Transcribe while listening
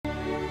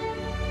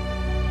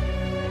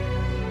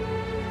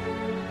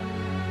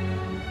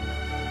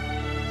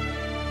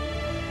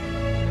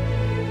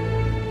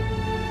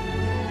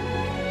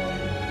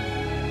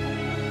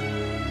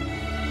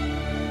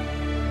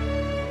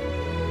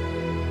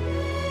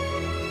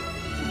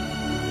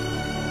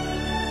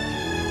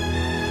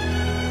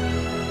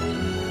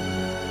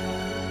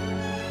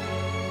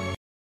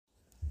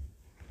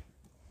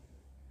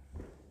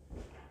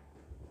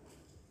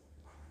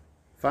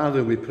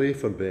Father, we pray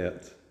for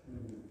Bert.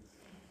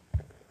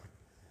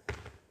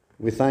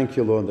 We thank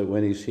you, Lord, that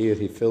when he's here,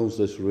 he fills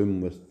this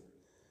room with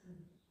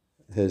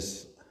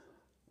his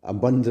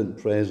abundant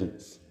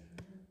presence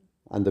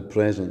and the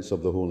presence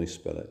of the Holy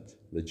Spirit,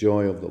 the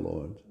joy of the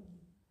Lord.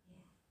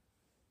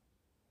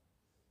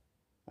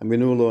 And we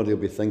know, Lord, he'll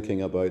be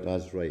thinking about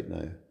us right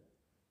now.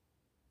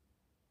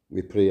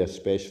 We pray a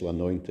special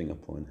anointing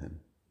upon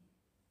him.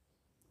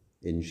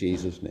 In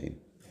Jesus' name.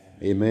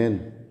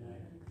 Amen.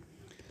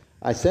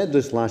 I said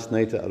this last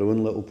night at our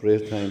own little prayer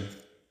time.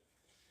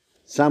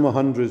 Psalm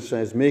 100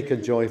 says, make a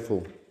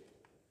joyful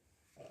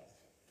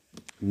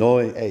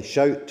noise,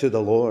 shout to the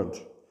Lord,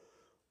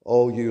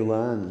 all you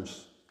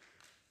lands.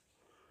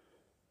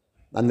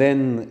 And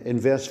then in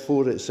verse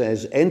 4 it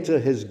says, enter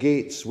his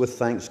gates with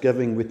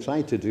thanksgiving. We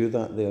tried to do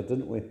that there,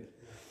 didn't we?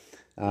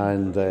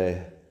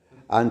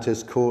 And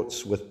his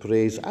courts with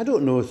praise. I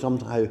don't know,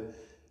 somehow,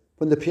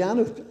 when the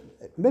piano,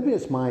 maybe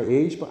it's my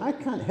age, but I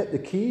can't hit the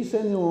keys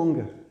any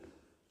longer.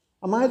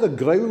 I'm either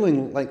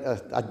growling like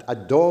a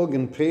dog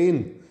in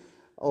pain,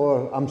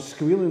 or I'm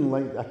squealing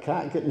like a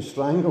cat getting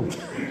strangled.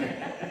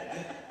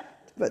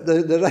 But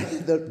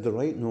the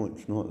right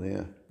note's not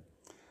there.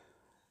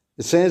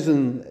 It says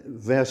in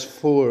verse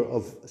 4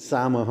 of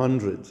Psalm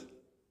 100,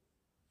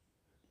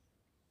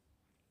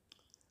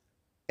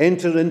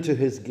 enter into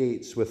his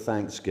gates with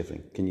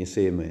thanksgiving. Can you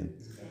say amen?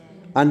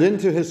 Amen. And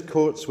into his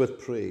courts with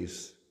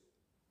praise.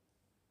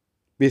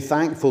 Be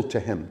thankful to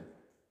him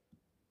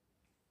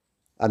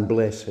and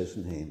bless his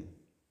name.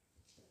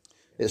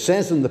 It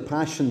says in the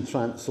Passion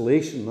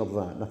Translation of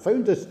that, and I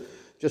found this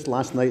just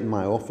last night in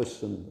my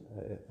office, and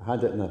I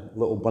had it in a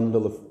little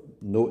bundle of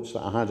notes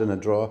that I had in a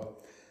drawer.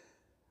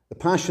 The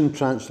Passion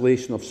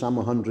Translation of Psalm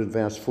 100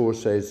 verse 4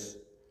 says,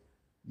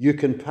 you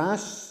can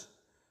pass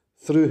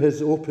through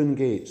his open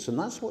gates. And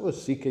that's what we're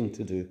seeking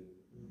to do.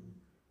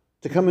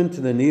 To come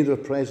into the nearer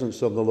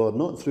presence of the Lord,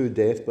 not through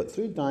death, but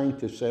through dying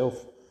to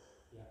self.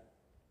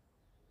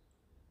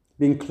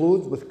 Being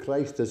clothed with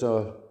Christ as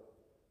our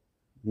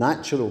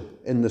natural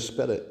in the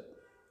spirit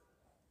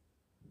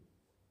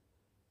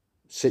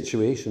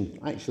situation,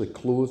 actually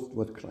clothed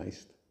with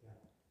Christ.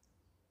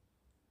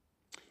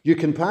 You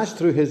can pass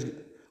through his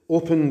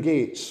open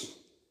gates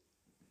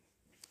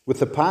with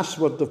the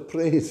password of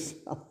praise.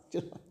 I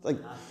just think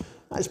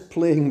that's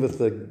playing with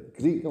the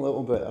Greek a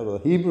little bit, or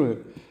the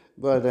Hebrew,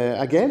 but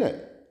I get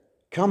it.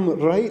 Come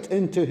right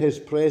into his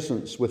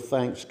presence with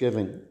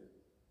thanksgiving.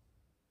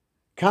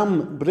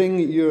 Come, bring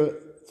your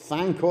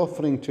thank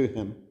offering to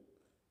him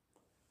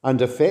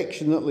and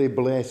affectionately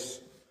bless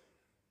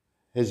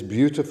his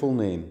beautiful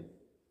name.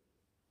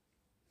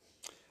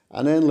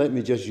 And then let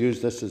me just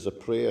use this as a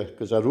prayer,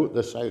 because I wrote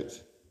this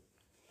out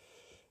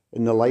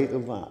in the light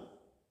of that.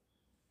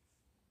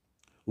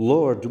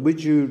 Lord,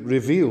 would you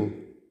reveal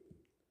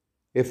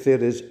if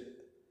there is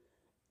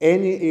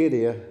any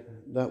area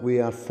that we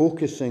are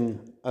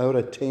focusing our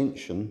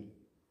attention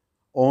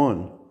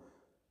on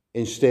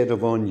instead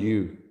of on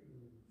you?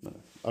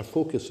 Our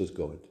focus is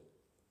God,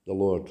 the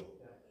Lord,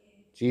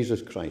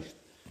 Jesus Christ.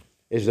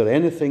 Is there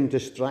anything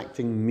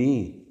distracting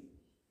me?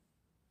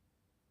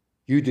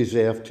 You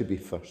deserve to be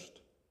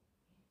first.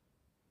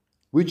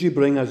 Would you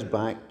bring us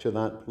back to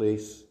that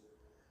place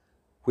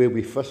where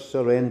we first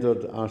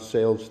surrendered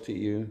ourselves to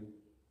you?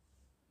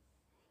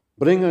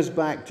 Bring us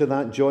back to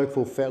that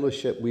joyful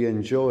fellowship we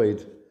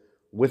enjoyed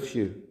with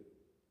you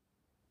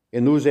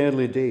in those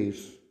early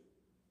days,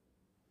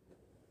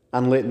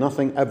 and let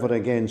nothing ever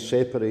again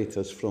separate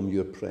us from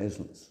your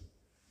presence.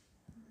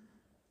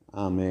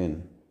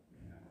 Amen.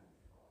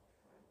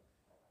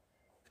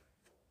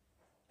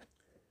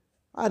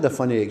 I had a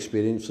funny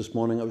experience this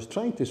morning. I was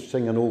trying to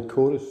sing an old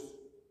chorus.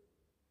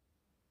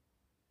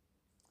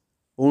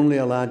 Only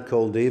a lad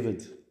called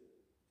David,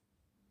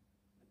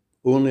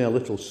 only a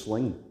little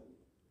sling.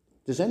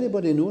 Does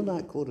anybody know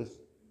that chorus?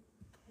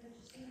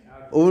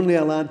 Only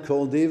a lad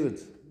called David,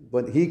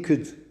 but he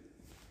could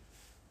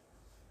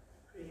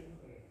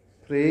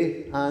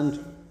pray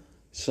and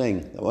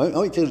sing. I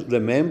want you to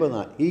remember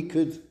that. He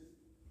could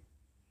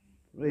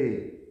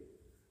pray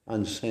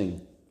and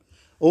sing.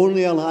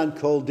 Only a lad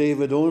called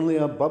David, only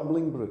a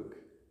bubbling brook.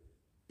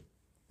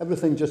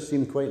 Everything just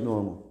seemed quite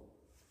normal.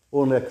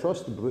 Only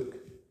across the brook,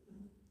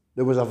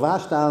 there was a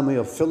vast army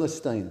of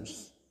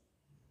Philistines.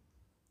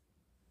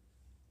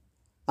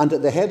 And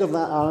at the head of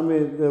that army,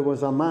 there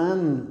was a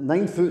man,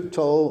 9 foot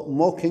tall,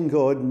 mocking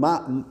God,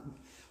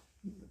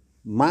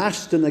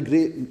 masked in a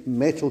great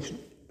metal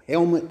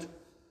helmet.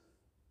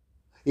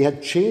 He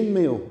had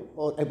chainmail,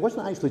 or it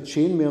wasn't actually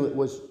chainmail, it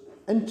was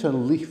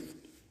interleafed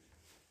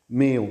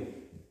mail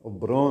of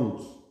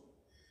bronze.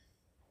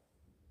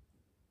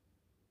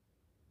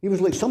 He was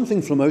like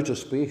something from outer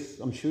space,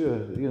 I'm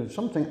sure,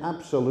 something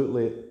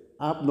absolutely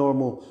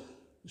abnormal,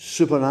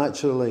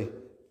 supernaturally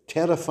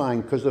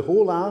terrifying, because the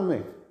whole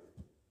army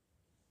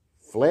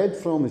fled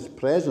from his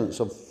presence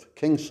of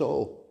King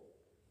Saul.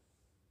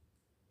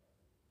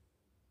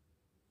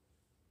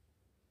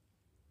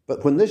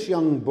 But when this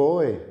young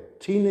boy,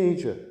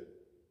 teenager,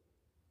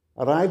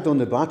 arrived on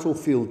the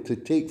battlefield to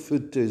take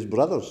food to his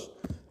brothers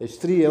His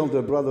 3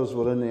 elder brothers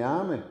were in the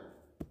army.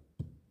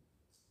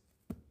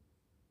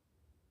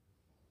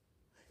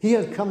 He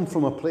had come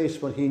from a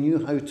place where he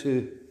knew how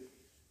to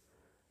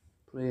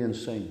pray and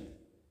sing.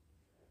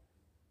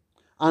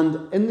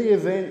 And in the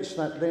events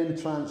that then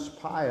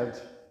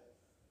transpired,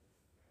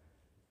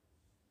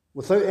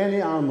 without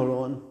any armour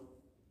on,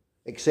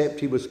 except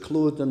he was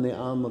clothed in the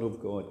armour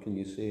of God, can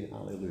you say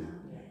hallelujah?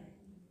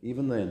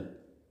 Even then,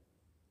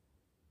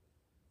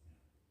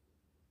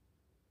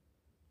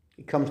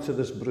 he comes to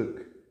this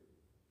brook.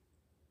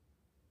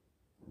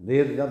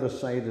 There, the other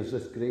side, is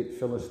this great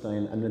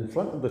Philistine, and in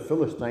front of the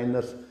Philistine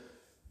there's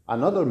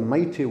another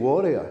mighty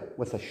warrior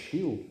with a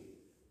shield,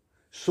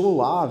 so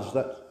large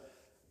that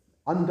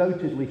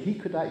undoubtedly he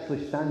could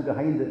actually stand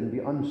behind it and be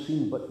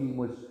unseen, but he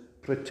was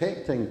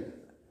protecting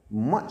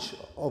much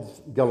of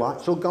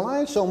Goliath. So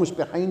Goliath's almost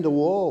behind a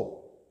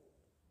wall.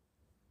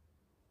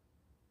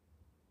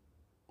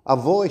 A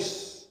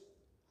voice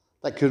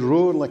that could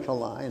roar like a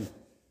lion.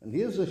 And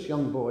here's this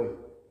young boy,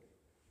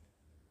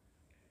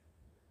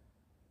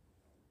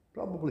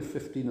 probably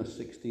 15 or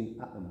 16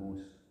 at the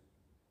most.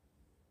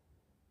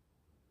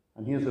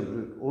 And here's a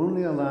brook.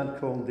 Only a lad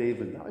called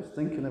David. I was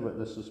thinking about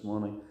this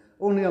morning.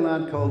 Only a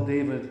lad called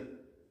David.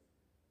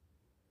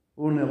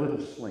 Only a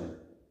little sling.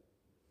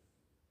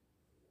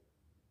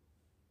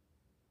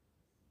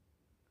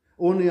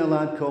 Only a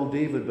lad called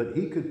David, but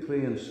he could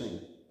pray and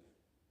sing.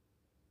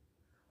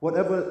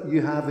 Whatever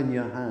you have in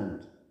your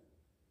hand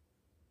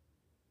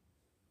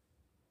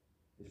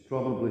is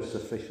probably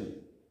sufficient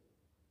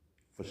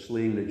for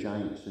slaying the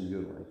giants in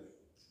your life.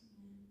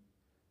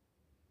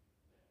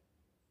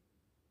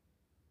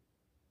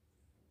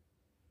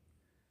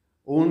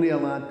 Only a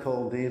lad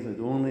called David,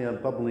 only a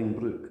bubbling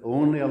brook,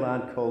 only a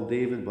lad called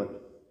David, but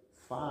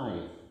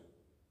 5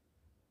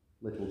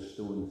 little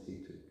stones he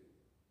took.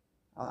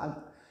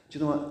 Do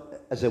you know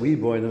what? As a wee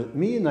boy,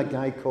 me and a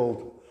guy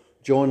called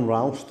John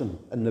Ralston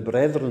in the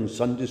Brethren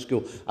Sunday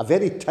School, a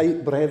very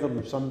tight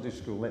Brethren Sunday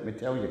School, let me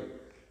tell you,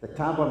 the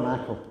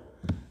Tabernacle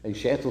in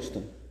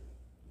Shettleston.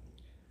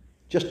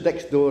 Just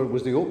next door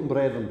was the Open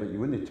Brethren, but you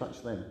wouldn't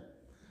touch them.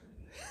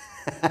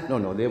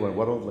 No, they were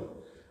worldly.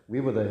 We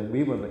were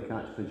the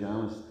cat's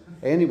pajamas.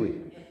 Anyway,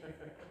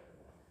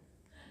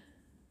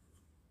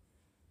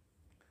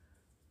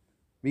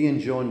 me and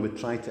John would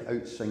try to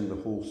outsing the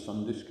whole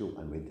Sunday school,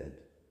 and we did.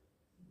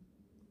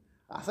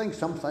 I think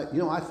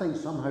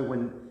somehow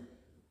when,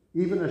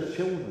 even as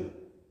children,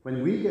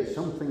 when we get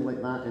something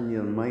like that in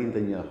your mind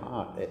and your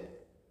heart,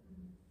 it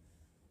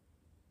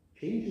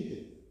changes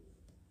you.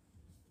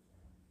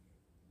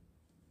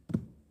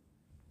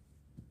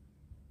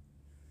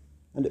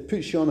 And it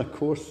puts you on a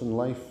course in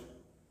life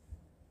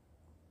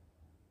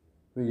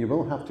where you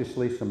will have to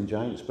slay some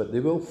giants, but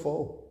they will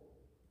fall.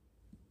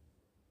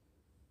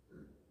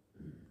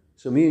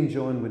 So me and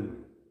John would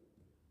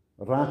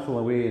rattle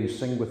away and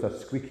sing with our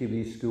squeaky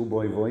wee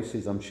schoolboy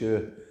voices, I'm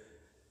sure.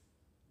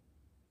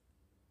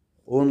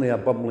 Only a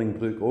bubbling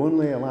brook,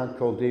 only a lad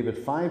called David.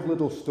 5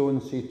 little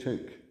stones he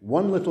took.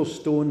 1 little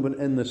stone went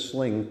in the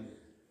sling,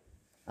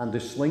 and the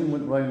sling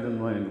went round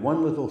and round.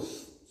 1 little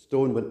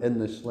stone went in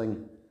the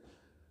sling.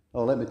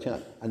 Oh, let me tell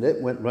you. And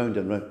it went round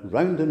and round,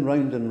 round and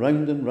round and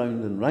round and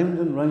round and round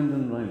and round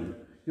and round.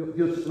 Let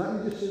me just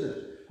say this.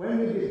 When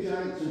we get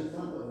giants in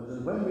front of us,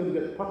 and when we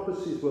get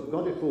purposes we've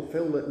got to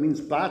fulfill, that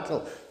means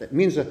battle. It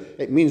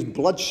means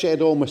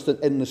bloodshed almost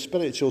in the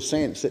spiritual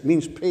sense. It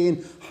means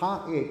pain,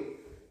 heartache,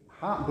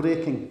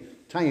 heartbreaking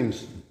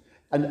times.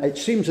 And it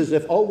seems as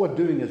if all we're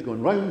doing is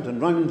going round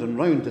and round and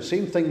round, the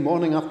same thing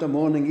morning after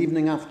morning,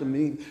 evening after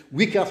evening,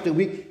 week after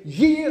week,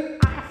 year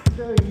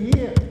after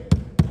year.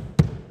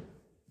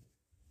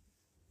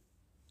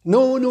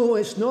 No,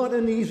 it's not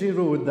an easy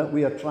road that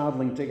we are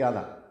travelling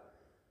together.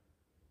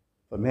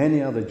 But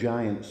many are the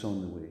giants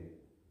on the way.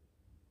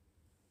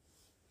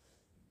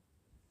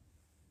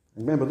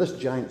 And remember, this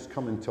giant's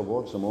coming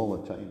towards them all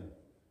the time.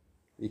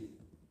 He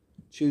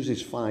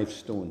chooses 5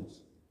 stones.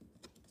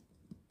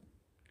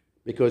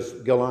 Because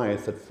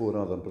Goliath had 4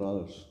 other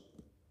brothers.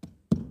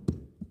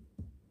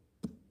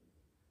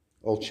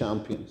 All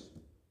champions.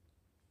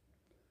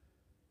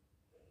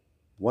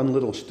 1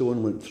 little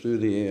stone went through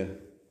the air.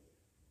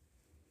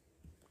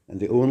 And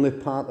the only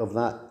part of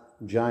that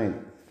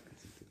giant,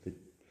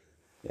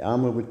 the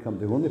armour would come,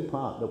 the only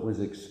part that was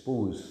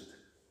exposed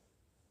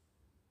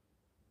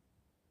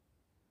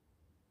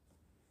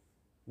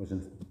was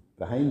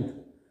behind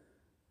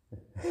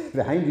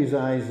his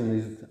eyes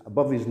and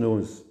above his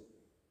nose.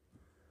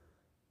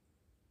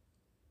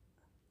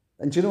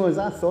 And do you know, as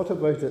I thought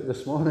about it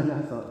this morning,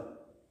 I thought,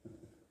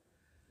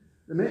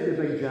 they might be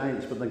big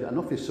giants, but they got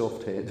enough of a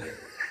soft head.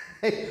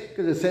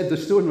 Because it said the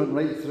stone went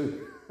right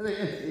through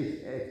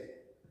his head.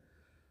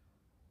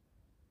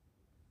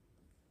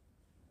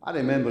 I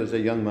remember as a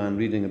young man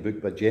reading a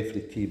book by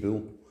Geoffrey T.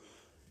 Bull,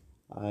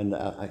 and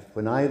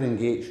when Iron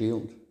Gate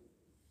failed,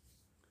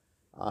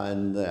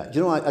 and do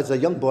you know, as a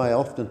young boy I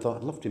often thought,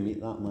 I'd love to meet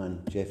that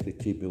man, Geoffrey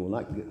T. Bull.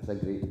 That's a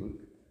great book.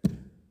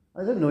 I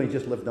didn't know he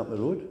just lived up the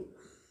road.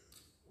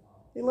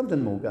 He lived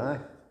in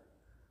Mulgai.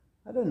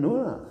 I didn't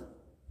know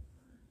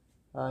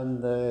that.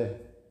 And I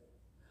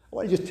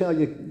want to just tell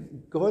you,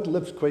 God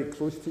lives quite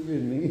close to you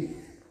and me,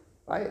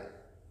 right?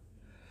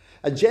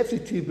 And Jeffrey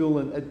T. Bull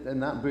in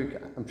that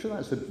book, I'm sure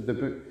that's the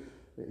book,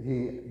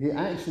 he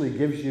actually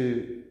gives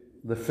you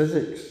the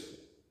physics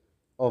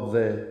of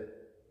the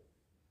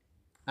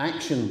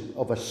action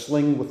of a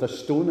sling with a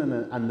stone in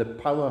it and the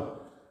power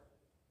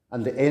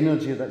and the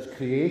energy that's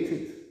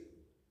created.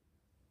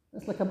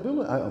 It's like a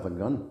bullet out of a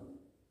gun.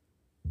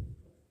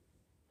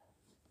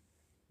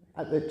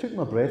 It took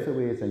my breath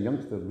away as a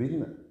youngster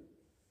reading it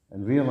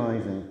and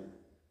realising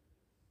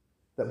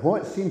that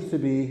what seems to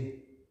be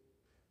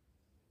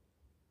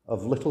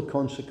of little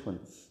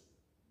consequence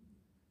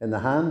in the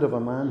hand of a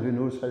man who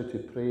knows how to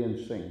pray and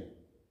sing,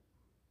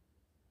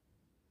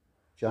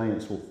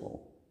 giants will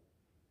fall.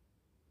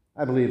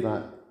 I believe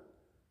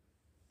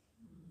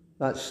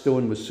that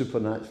stone was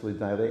supernaturally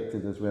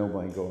directed as well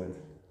by God.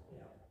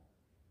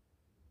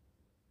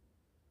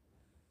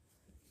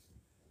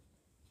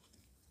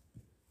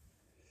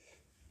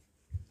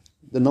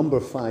 The number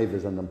 5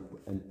 is an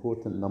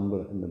important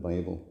number in the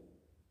Bible.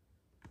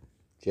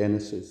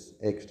 Genesis,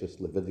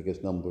 Exodus,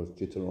 Leviticus, Numbers,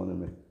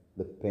 Deuteronomy,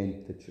 the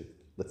Pentateuch,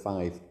 the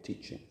 5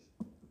 teachings.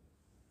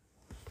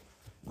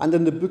 And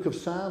in the book of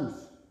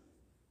Psalms,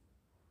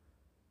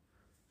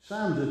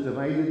 Psalms is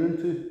divided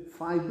into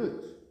 5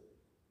 books.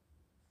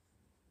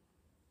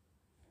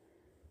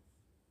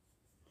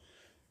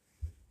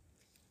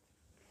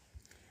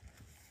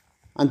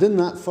 And in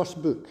that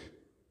first book,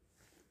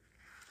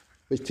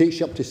 which takes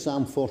you up to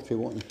Psalm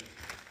 41,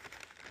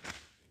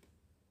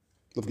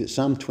 we've got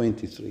Psalm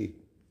 23.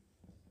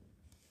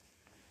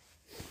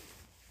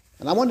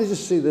 And I want to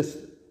just say this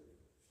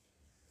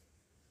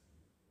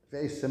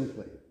very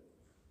simply.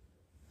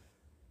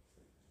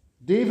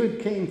 David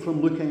came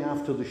from looking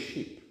after the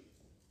sheep.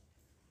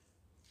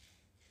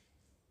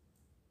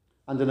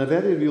 And in a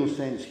very real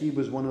sense, he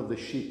was one of the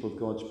sheep of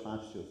God's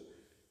pastures.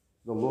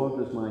 The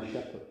Lord is my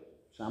shepherd,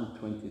 Psalm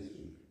 23.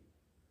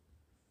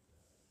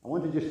 I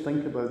want to just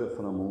think about it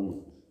for a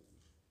moment.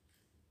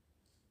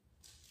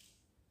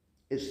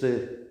 If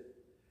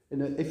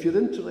you're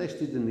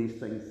interested in these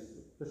things,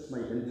 this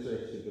might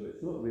interest you, but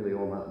it's not really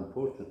all that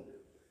important.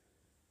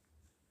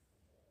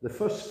 The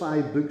first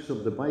 5 books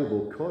of the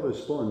Bible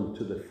correspond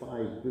to the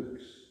 5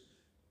 books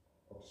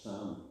of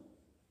Psalm.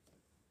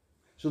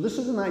 So this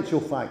is an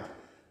actual fact.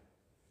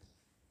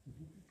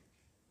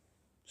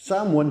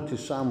 Psalm 1 to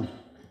Psalm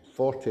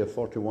 40 or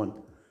 41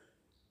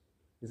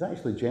 is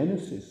actually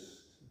Genesis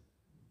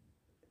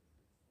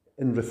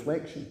in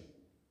reflection.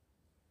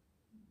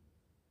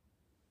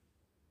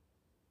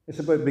 It's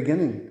about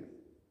beginning.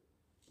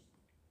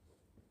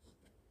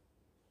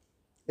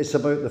 It's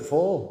about the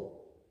fall.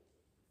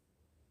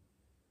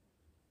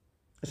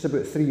 It's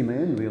about 3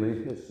 men,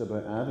 really. It's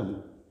about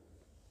Adam.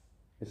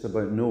 It's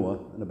about Noah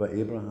and about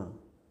Abraham.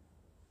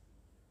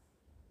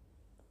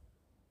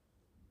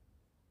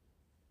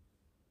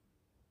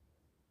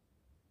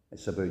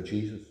 It's about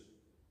Jesus.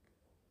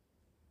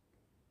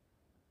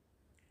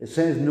 It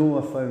says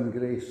Noah found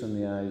grace in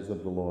the eyes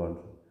of the Lord.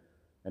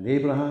 And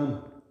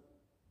Abraham,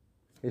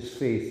 his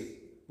faith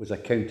was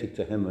accounted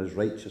to him as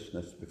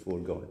righteousness before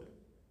God.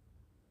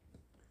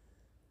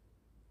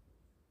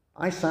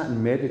 I sat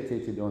and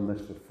meditated on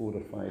this for 4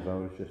 or 5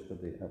 hours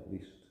yesterday at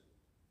least.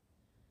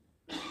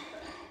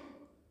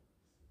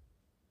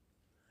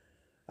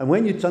 And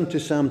when you turn to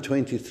Psalm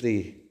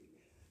 23,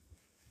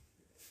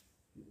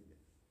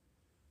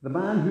 the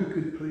man who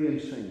could pray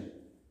and sing,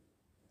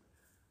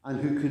 and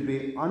who could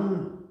be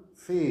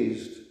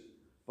unfazed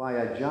by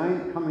a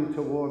giant coming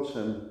towards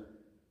him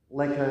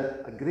like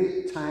a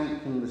great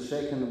tank in the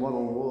Second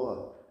World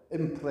War,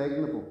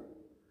 impregnable,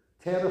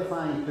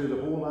 terrifying to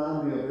the whole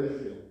army of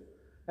Israel.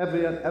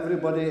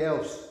 Everybody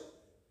else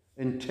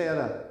in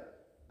terror,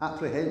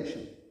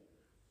 apprehension.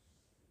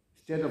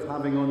 Instead of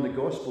having on the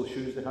gospel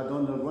shoes, they had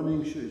on their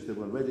running shoes. They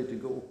were ready to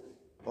go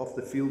off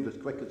the field as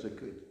quick as they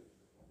could.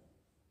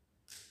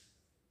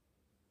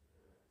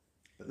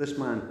 But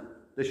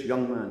this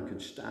young man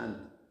could stand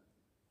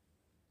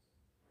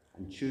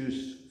and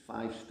choose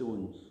 5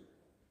 stones.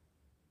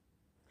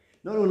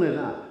 Not only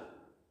that,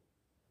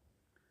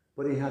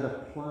 but he had a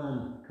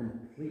plan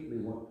completely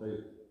worked out.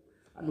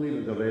 I believe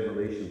it was a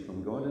revelation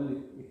from God,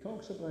 and he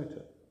talks about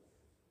it.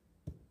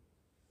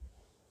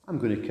 I'm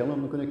going to kill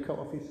him, I'm going to cut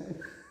off his head.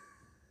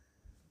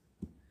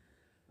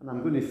 And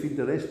I'm going to feed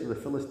the rest of the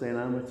Philistine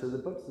army to the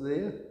birds of the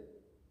air.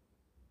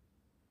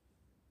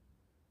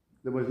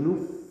 There was no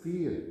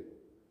fear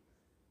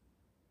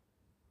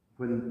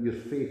when your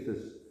faith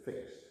is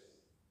fixed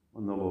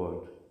on the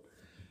Lord.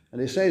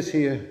 And it says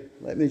here,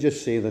 let me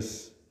just say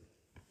this.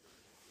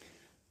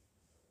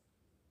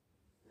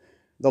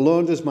 The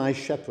Lord is my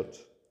shepherd.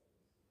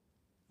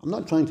 I'm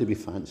not trying to be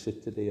fancy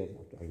today.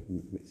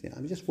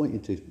 I just want you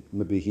to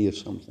maybe hear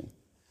something.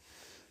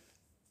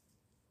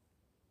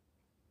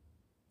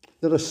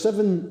 There are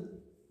 7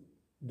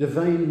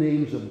 divine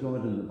names of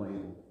God in the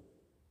Bible.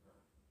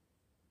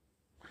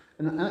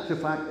 And in actual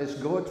fact, it's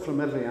God from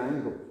every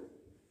angle.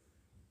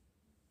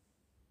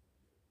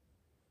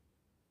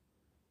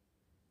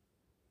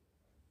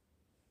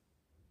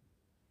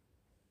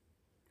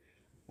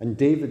 And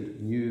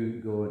David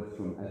knew God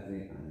from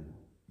every angle.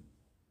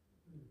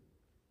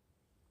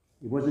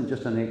 He wasn't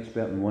just an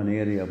expert in one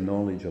area of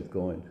knowledge of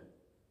God.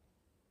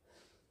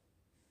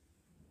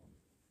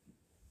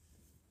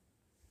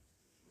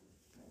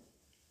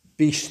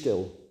 Be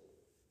still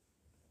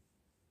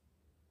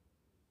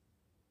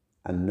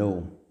and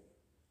know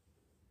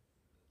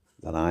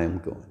that I am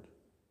God.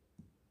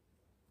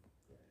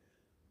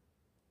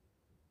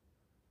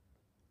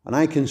 And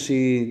I can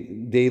see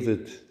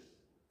David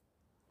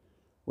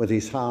with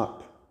his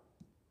harp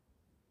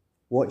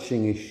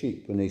watching his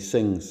sheep when he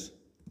sings.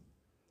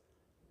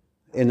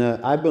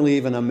 I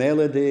believe in a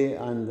melody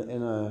and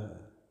in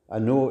a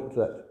note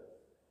that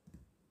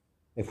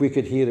if we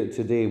could hear it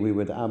today, we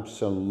would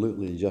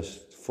absolutely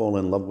just fall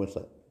in love with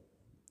it.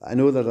 I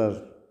know there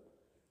are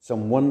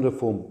some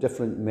wonderful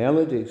different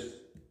melodies,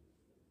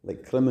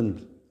 like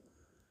Crimond.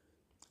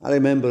 I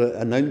remember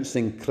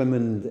announcing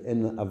Crimond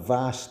in a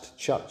vast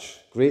church,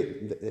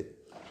 great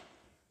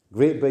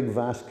big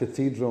vast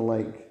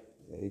cathedral-like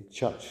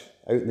church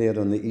out there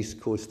on the east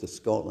coast of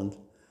Scotland.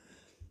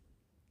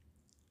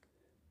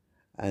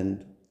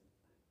 And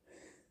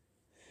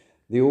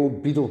the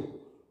old beadle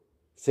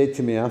said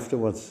to me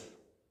afterwards,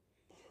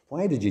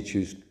 "Why did you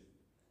choose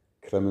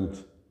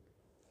Crimond?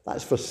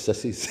 That's for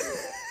sissies."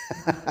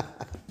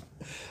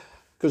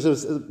 Because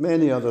there's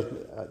many other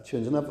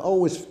tunes, and I've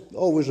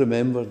always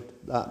remembered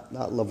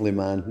that lovely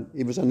man.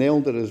 He was an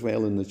elder as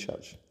well in the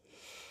church.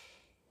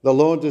 The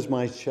Lord is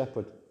my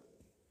shepherd,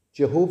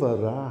 Jehovah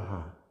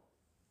Raha.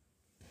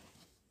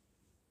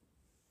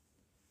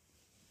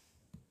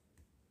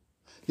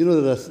 You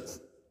know, there are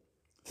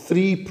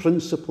three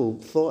principal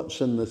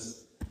thoughts in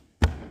this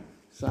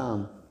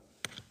psalm: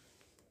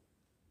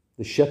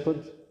 the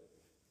shepherd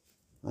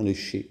and his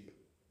sheep.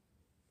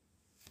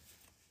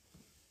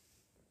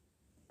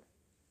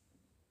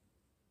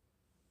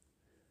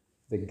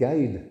 The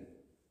guide,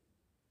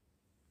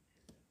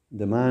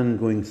 the man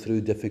going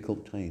through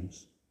difficult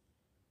times,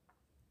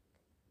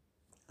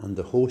 and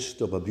the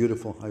host of a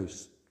beautiful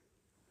house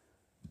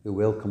who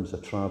welcomes a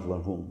traveller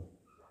home.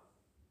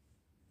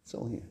 It's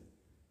all here.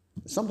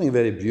 There's something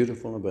very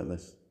beautiful about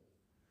this.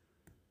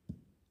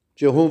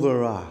 Jehovah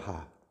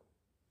Raha.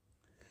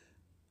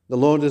 The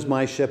Lord is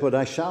my shepherd,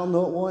 I shall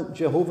not want.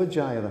 Jehovah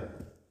Jireh,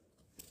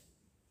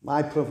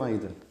 my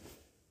provider.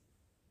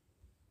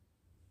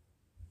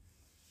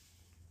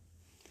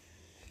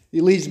 He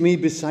leads me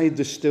beside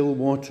the still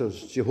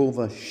waters.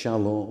 Jehovah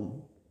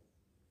Shalom.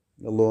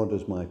 The Lord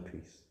is my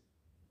peace.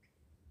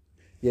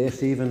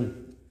 Yes,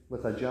 even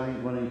with a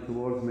giant running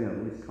towards me, or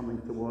at least coming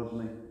towards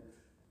me,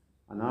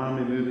 an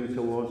army moving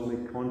towards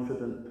me,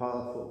 confident,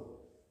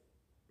 powerful,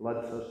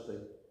 bloodthirsty,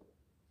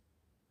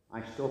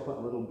 I stop at a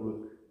little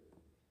brook,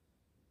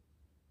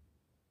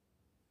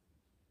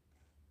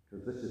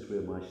 because this is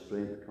where my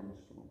strength comes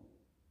from.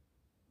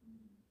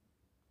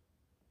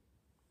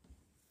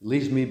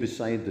 Leads me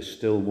beside the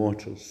still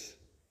waters.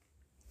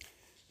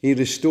 He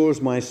restores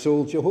my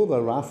soul. Jehovah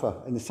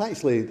Rapha. And it's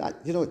actually,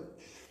 the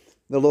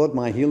Lord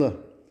my healer.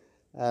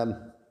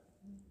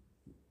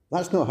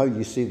 That's not how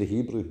you say the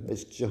Hebrew.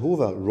 It's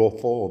Jehovah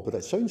Rapha, but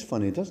it sounds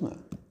funny, doesn't it?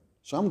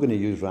 So I'm going to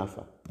use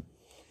Rapha.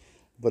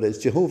 But it's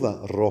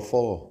Jehovah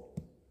Rapha.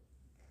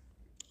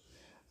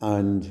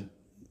 And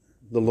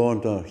the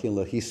Lord our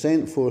healer. He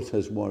sent forth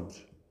his word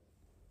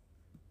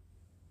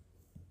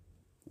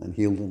and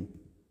healed them.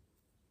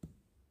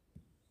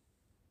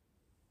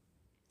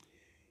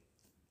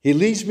 He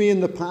leads me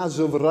in the paths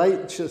of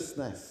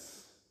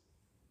righteousness.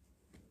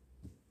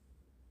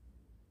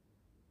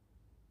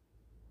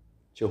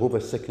 Jehovah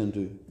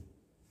Sikandu,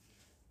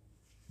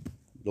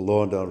 the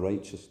Lord our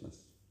righteousness.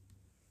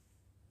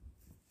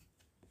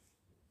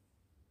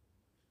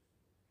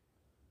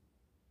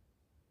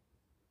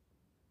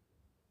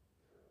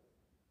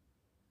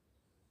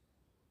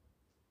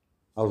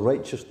 Our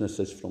righteousness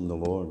is from the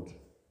Lord.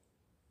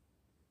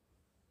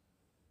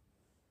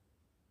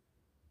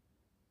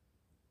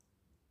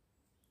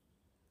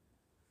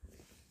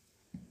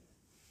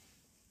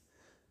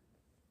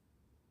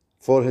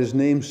 For his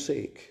name's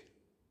sake.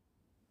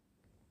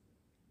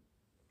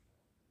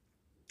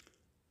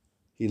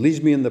 He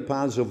leads me in the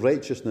paths of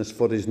righteousness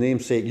for his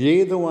name's sake.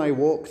 Yea, though I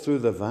walk through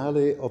the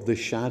valley of the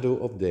shadow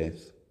of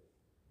death,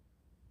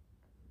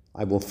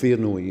 I will fear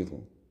no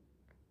evil,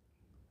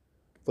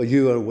 for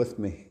you are with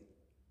me.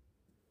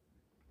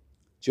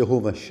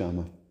 Jehovah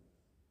Shammah,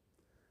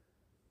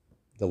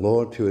 the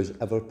Lord who is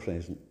ever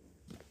present.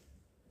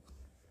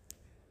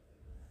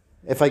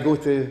 If I go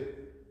to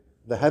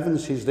the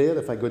heavens, he's there.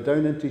 If I go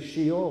down into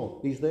Sheol,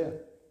 he's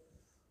there.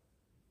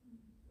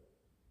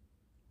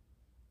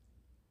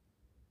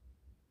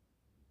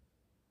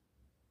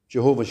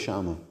 Jehovah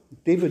Shammah.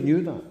 David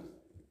knew that.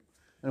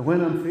 And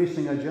when I'm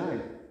facing a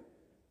giant,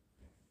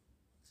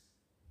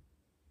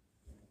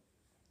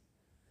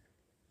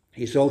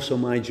 he's also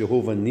my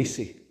Jehovah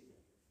Nissi,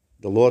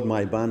 the Lord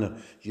my banner.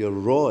 Your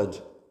rod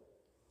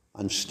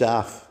and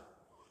staff.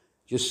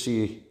 Just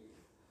see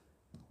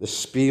the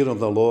spear of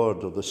the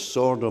Lord, or the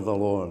sword of the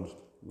Lord,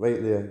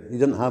 right there. He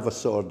didn't have a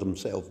sword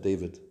himself,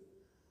 David.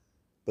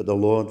 but the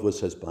Lord was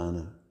his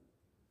banner.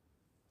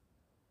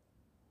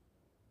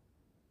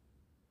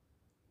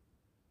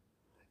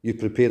 You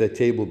prepare a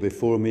table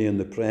before me in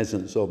the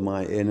presence of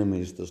my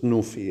enemies. There's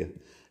no fear.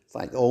 In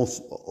fact,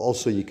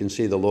 also you can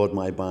say the Lord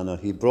my banner.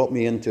 He brought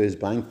me into his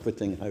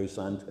banqueting house,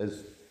 and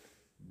his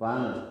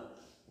banner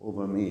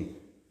over me,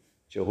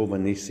 Jehovah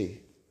Nissi.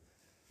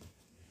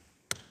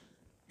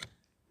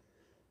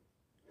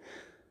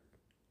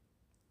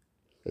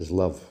 His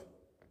love.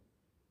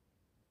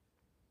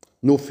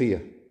 No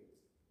fear.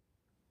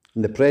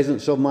 In the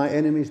presence of my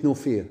enemies, no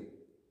fear.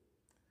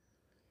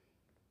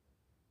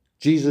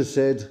 Jesus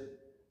said,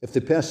 if they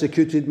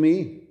persecuted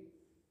me,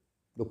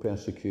 they'll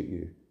persecute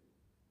you.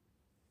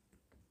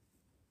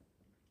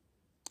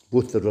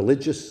 Both the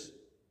religious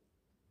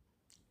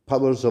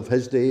powers of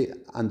his day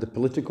and the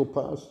political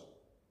powers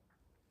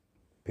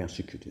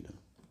persecuted him.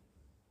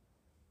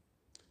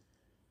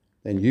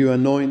 Then you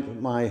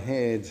anoint my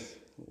head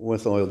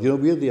with oil. You know,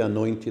 we're the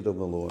anointed of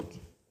the Lord.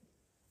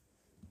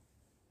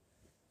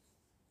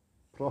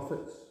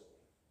 Prophets,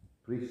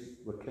 priests,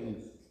 were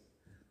kings.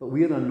 But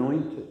we're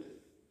anointed.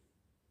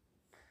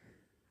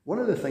 One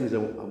of the things I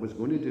was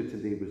going to do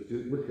today was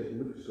look at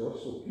Luke's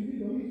Gospel. Can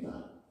you believe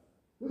that?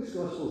 Luke's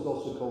Gospel is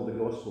also called the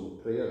Gospel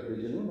of Prayer.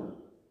 Did you know that?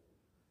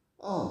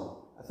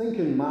 Oh, I think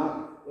in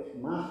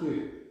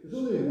Matthew, there's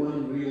only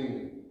one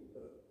real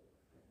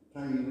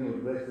tiny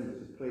reference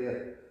to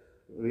prayer,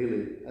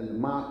 really. And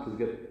Mark has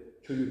got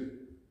two.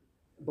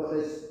 But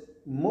it's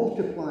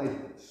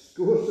multiplied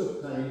scores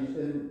of times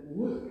in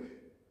Luke.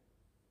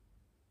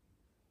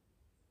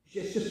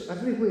 It's just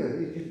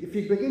everywhere. If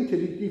you begin to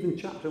read even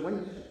chapter 1,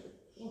 you just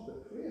stop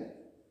at prayer.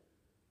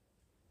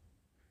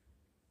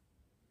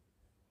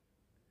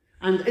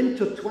 And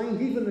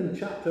intertwined, even in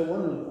chapter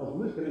 1 of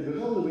Luke, and it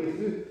goes all the way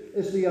through,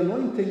 is the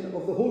anointing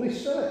of the Holy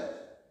Spirit.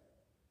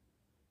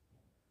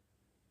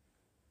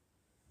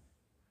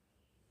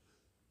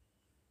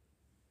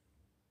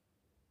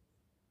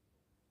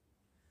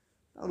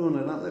 Not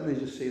only that, let me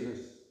just say this.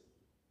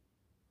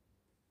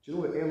 Do you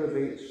know what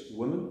elevates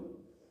women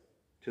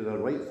to their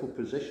rightful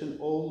position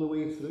all the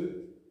way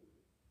through?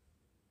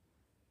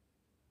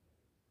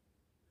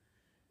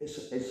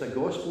 It's a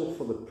gospel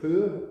for the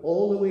poor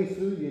all the way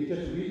through. You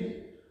just read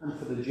it. And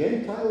for the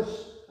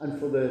Gentiles and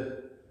for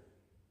the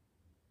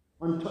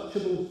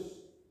untouchables.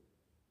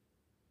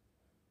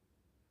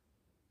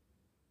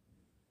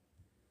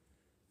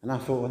 And I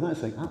thought, well,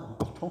 that's like,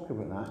 I'll talk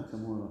about that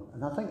tomorrow.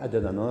 And I think I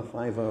did another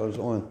 5 hours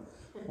on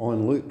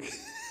Luke.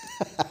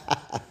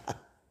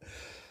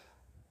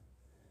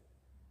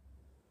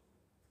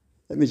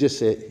 Let me just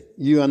say,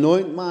 you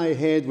anoint my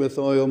head with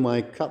oil,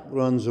 my cup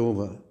runs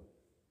over.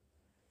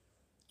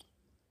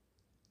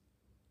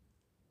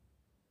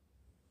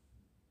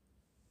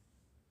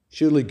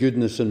 Surely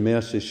goodness and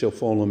mercy shall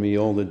follow me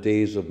all the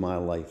days of my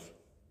life,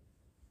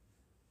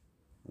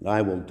 and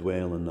I will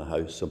dwell in the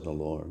house of the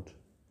Lord.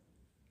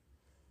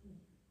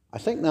 I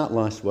think that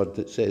last word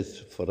that says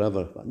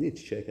forever, I need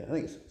to check it, I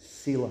think it's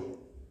Selah.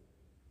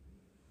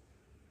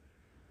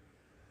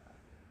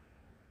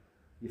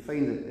 You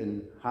find it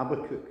in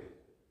Habakkuk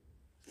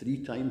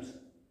 3 times,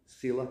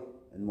 Selah,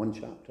 in one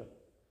chapter.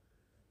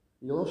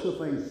 You'll also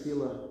find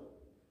Selah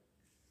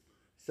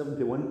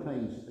 71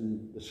 times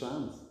in the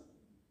Psalms.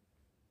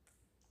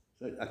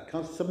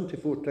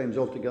 74 times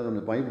altogether in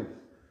the Bible.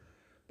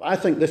 But I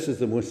think this is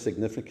the most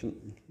significant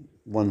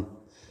one.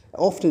 It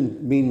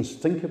often means,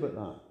 think about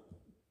that.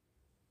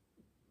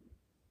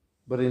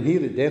 But in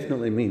here it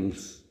definitely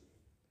means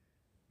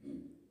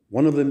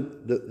one of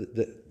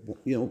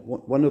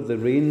one of the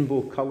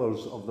rainbow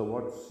colours of the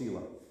word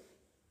Selah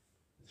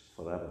is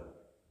forever.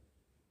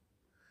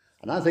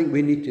 And I think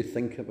we need to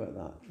think about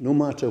that, no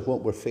matter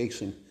what we're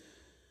facing.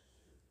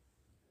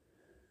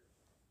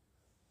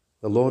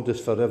 The Lord is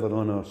forever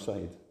on our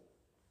side.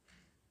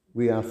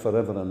 We are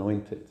forever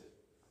anointed.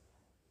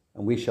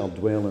 And we shall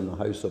dwell in the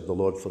house of the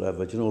Lord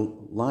forever. Do you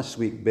know, last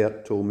week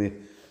Bert told me,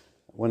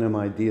 one of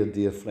my dear,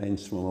 dear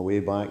friends from way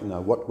back, and I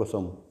worked with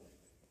him,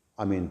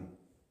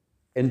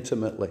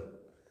 intimately,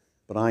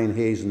 Brian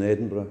Hayes in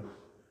Edinburgh,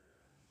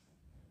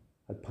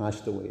 had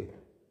passed away.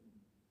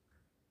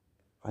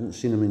 I hadn't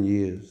seen him in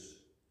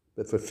years.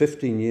 But for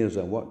 15 years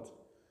I worked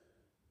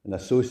in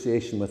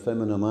association with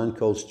him and a man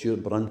called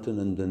Stuart Brunton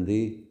in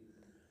Dundee.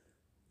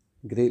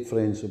 Great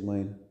friends of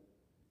mine.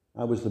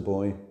 I was the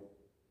boy.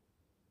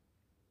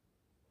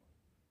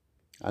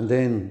 And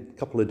then a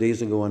couple of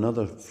days ago,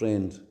 another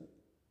friend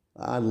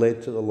I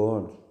led to the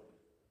Lord,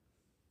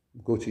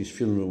 go to his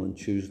funeral on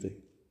Tuesday,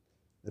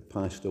 that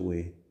passed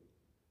away.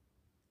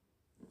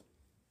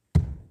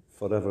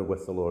 Forever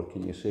with the Lord.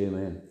 Can you say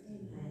amen?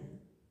 Amen.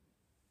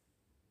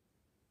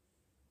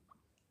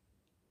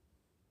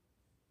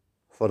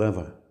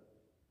 Forever.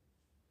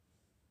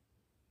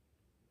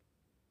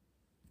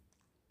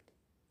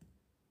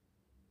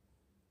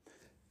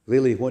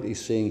 Really what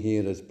he's saying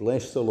here is,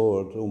 bless the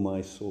Lord, O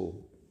my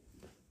soul,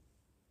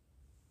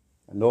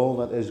 and all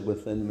that is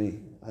within me.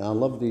 And I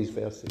love these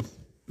verses.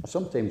 I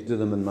sometimes do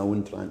them in my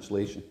own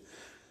translation.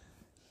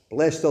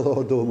 Bless the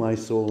Lord, O my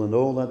soul, and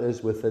all that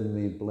is within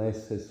me,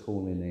 bless his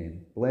holy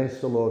name. Bless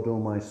the Lord, O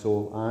my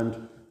soul,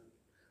 and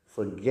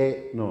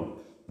forget not.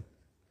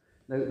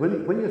 Now,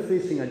 when you're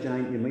facing a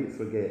giant, you might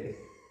forget.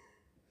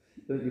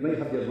 You might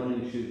have your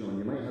running shoes on,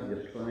 you might have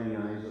your crying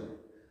eyes on.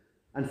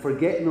 And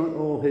forget not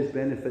all his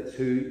benefits,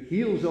 who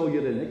heals all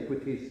your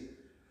iniquities,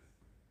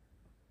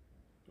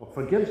 or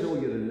forgives all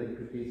your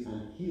iniquities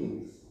and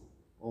heals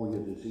all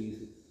your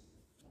diseases.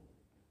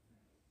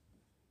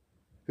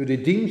 Who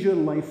redeems your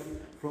life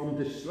from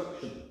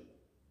destruction.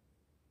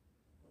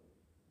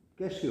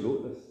 Guess who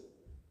wrote this?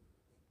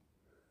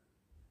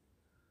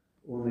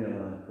 Only a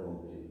man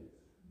called James.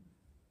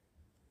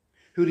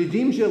 Who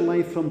redeems your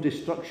life from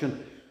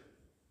destruction,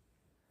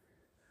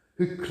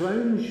 who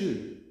crowns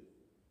you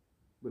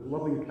with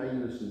loving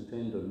kindness and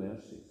tender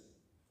mercies,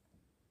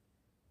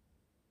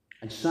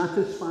 and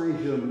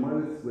satisfies your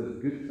mouth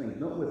with good things,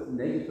 not with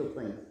negative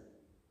things,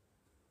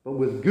 but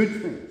with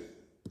good things,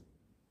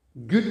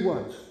 good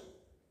words.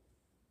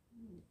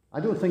 I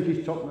don't think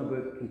he's talking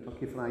about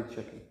Kentucky Fried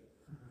Chicken.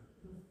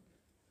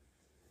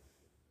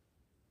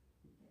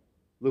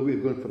 Though we're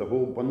going for a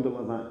whole bundle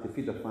of that to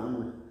feed a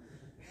family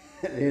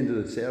at the end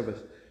of the service.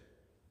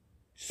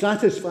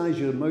 Satisfies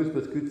your mouth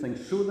with good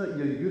things, so that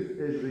your youth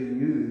is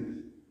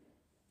renewed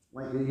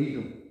like the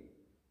eagle.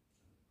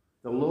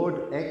 The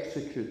Lord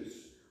executes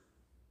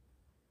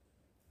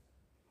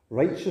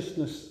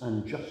righteousness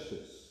and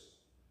justice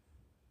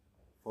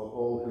for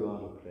all who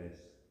are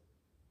oppressed.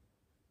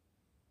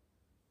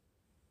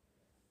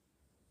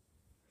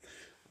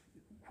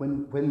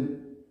 When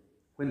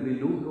we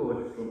know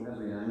God from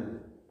every angle,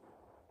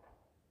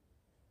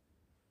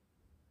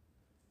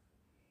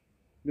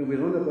 we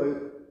run about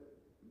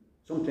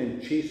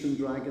sometimes chasing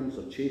dragons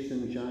or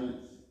chasing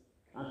giants,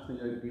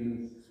 casting out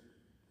demons.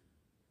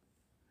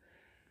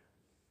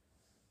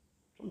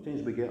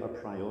 Sometimes we get our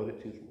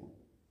priorities wrong.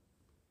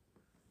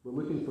 We're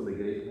looking for the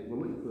great thing, we're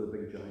looking for the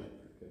big giant.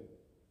 Okay?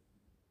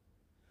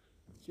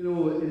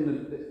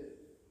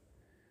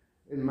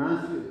 In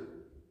Matthew,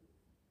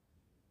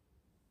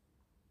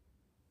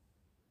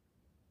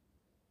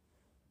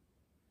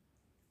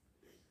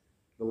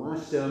 the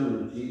last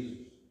sermon of Jesus,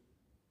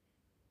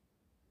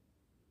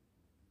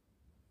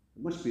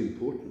 it must be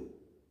important.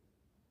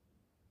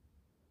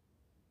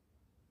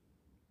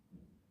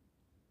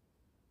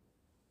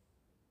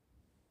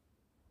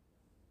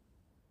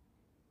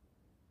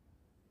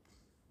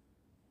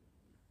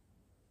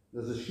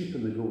 There's the sheep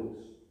and the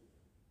goats.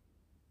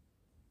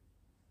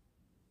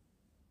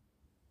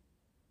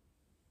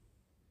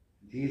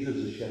 Jesus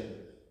is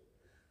shepherd.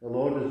 The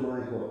Lord is my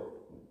what?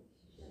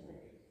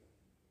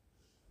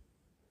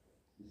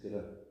 He's got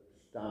a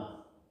staff.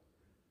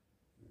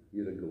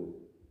 You're a goat.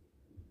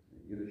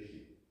 You're a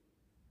sheep.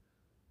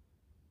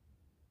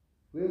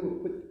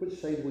 Which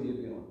side will you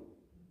be on?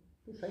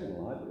 Which side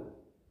will I be on?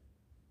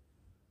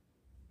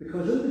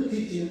 Because in the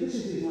teaching, this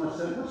is his last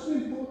sermon, what's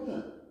very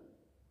important?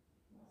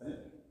 I think.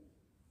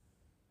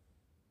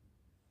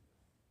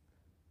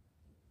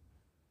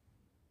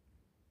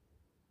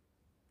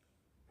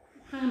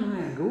 Why am I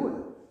a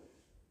goat?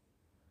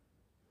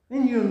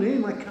 In your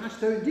name I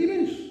cast out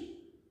demons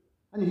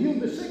and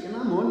healed the sick, and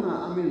I'm on that.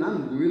 I mean,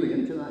 I'm really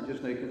into that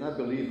just now because I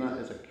believe that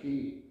is a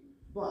key.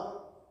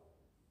 But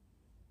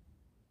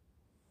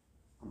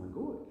I'm a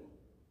goat.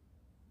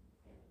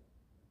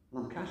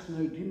 And I'm casting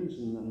out demons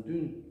and I'm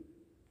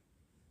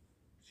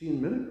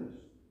seeing miracles.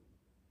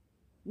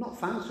 Not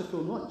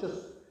fanciful, not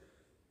just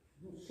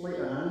sleight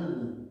of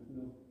hand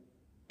and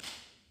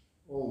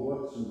all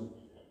words and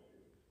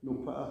no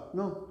power.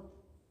 No.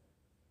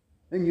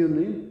 In your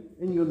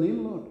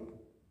name, Lord.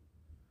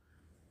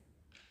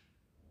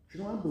 Do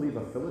you know, I believe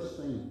a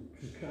Philistine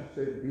could cast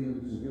out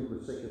demons and heal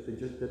the sick if they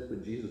just did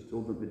what Jesus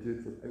told them to do,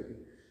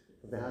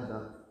 if they had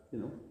that,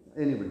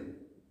 Anyway.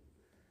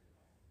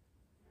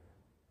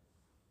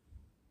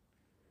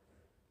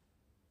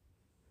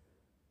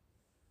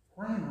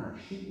 Why am I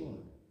a sheep, Lord?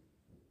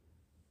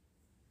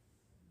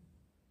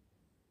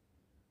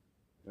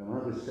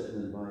 Well, I was sitting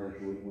in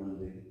Byers Road one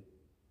day.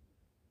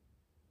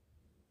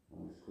 I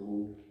was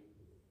cold.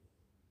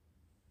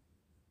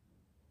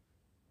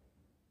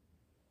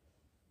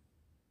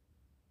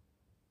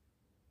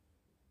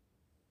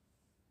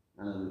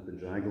 And I was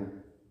bedraggled.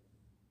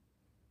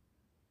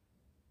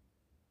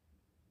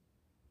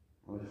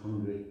 I was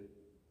hungry.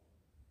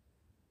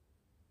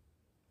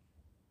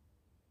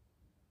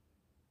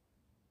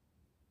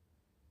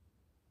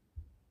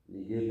 And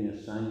he gave me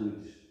a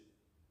sandwich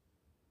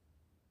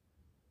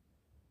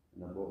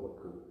and a bottle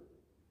of Coke.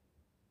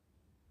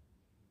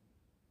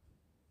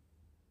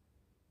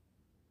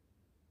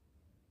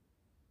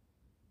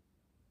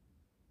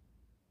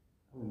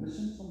 Are we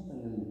missing something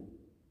in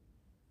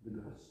the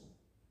gospel?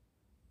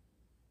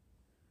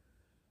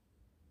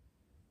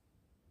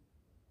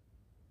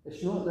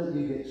 It's not that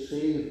you get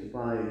saved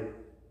by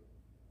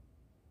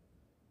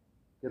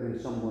giving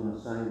someone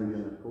a sandwich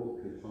and a Coke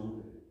who's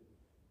hungry.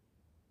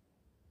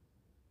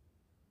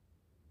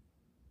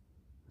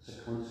 It's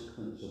a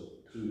consequence of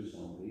true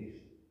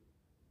salvation.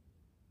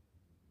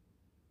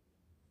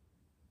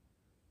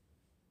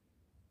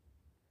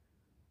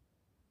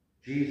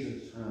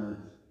 Jesus had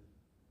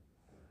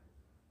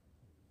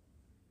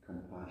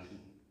compassion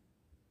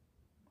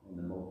on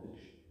the multitude.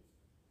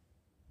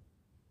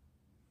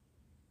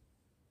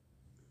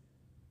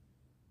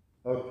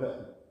 Our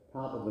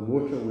part of the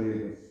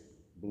motorway was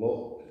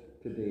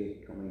blocked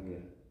today coming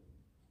here.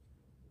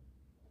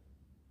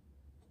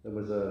 There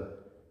was a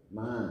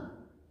man,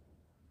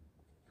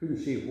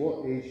 couldn't say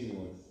what age he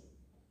was,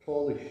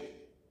 tallish,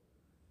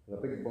 with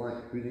a big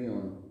black hoodie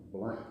on,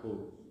 black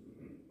clothes.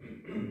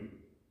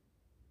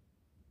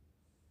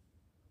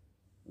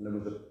 And there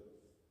was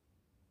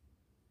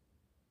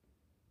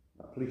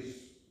a police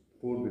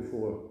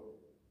 4x4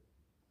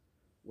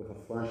 with a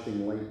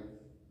flashing light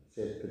that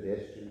said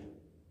pedestrian.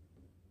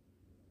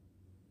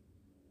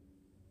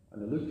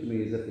 And it looked to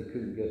me as if he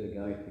couldn't get the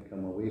guy to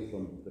come away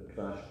from the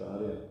crash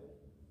barrier.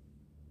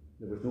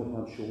 There was no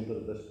hard shoulder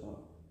at this part.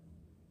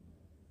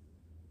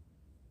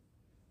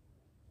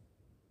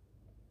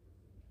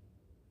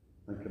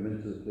 And come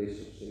into the place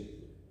of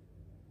safety.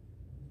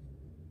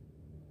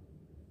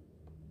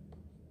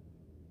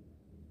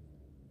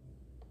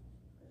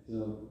 You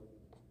know,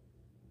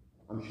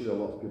 I'm sure a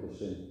lot of people are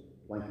saying,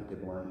 blankety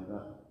blank,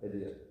 that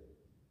idiot.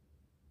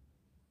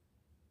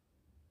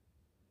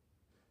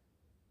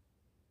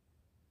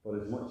 For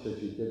as much as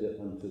you did it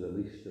unto the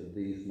least of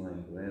these, my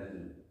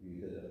brethren,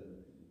 you did it unto me.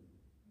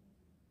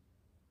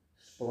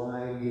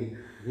 Splag,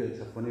 it's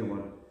a funny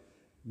one.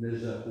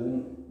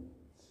 Nizahom,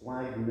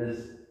 splag niz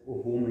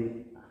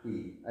ohomi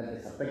ahi. And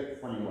it's a big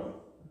funny one.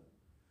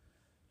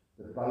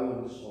 The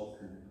bowels of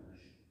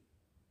compassion.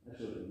 That's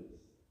what it means.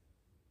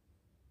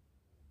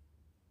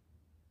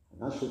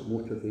 And that's what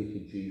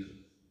motivated Jesus.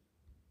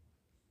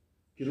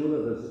 Do you know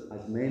that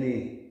there's as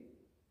many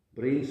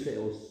brain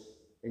cells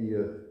in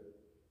your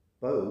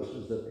bowels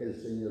as there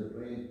is in your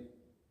brain?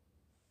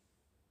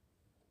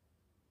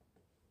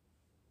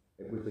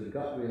 It was the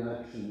gut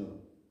reaction of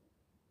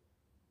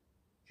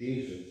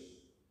Jesus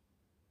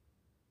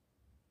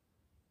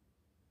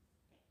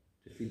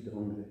to feed the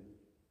hungry.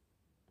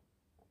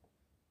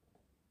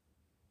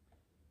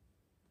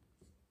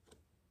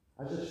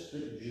 As a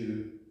strict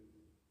Jew,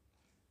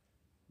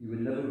 you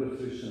would never go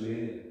through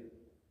Samaria.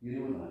 You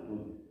know that,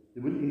 don't you?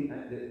 They wouldn't eat,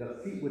 their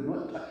feet would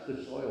not touch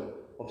the soil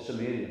of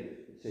Samaria.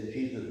 It said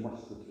Jesus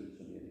must go through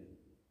Samaria.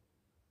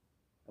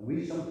 And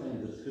we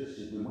sometimes as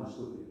Christians, we must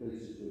go to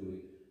places where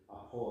we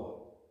abhor.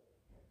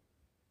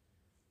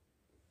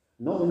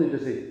 Not only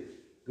does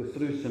it go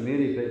through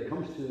Samaria, but it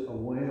comes to a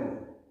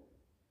well.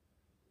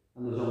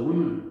 And there's a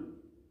woman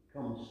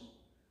comes.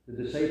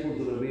 The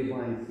disciples are away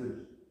buying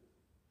food.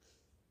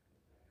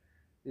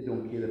 They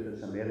don't care if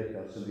it's America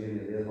or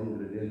Samaria, they're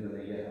hungry, they're going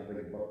to get a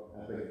big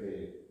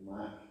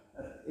Mac.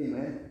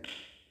 Amen.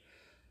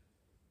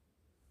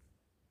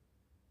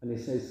 And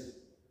he says,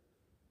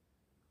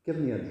 give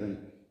me a drink.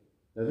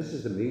 Now this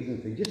is the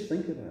amazing thing, just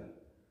think about it.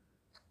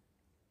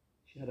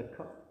 She had a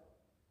cup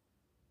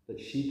that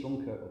she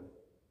drank out of.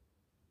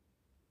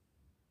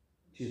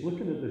 She's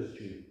looking at this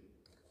Jew.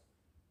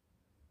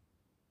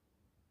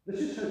 This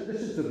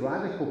is the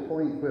radical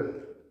point where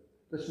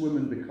this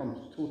woman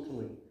becomes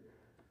totally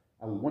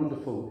a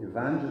wonderful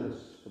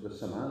evangelist for the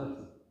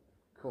Samaritan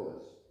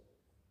cause.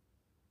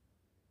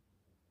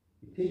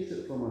 He takes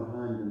it from her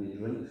hand and he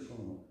drinks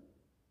from it.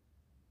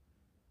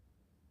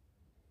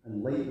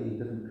 And lightning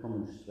didn't come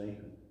and strike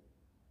him.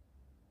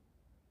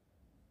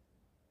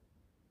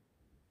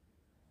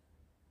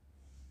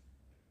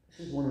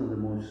 This is one of the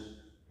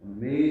most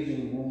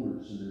amazing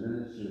moments in the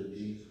ministry of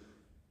Jesus.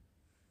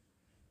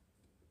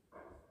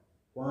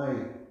 Why?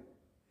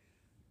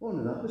 Well,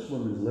 no, that this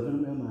woman's living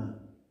with a man.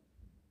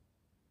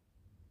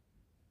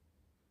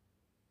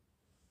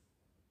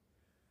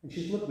 And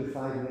she's looked with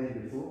 5 men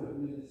before. I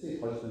mean, they say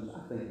husbands, I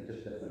think they're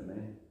just different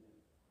men.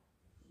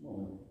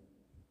 Well,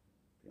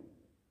 yeah.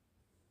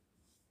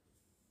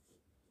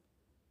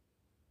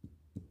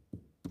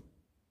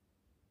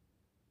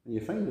 And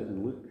you find it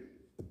in Luke.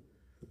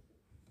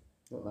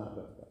 Not that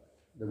bit, but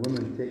the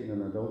woman taken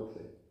in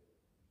adultery.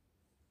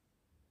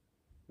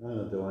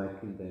 Neither do I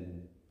condemn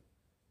you.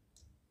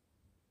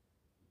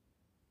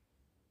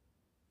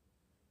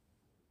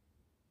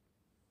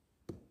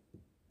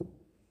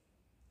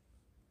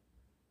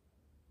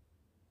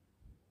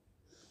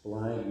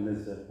 Splag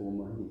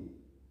nizahomahi.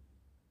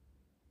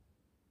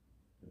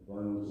 The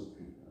bowels of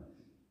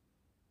compassion.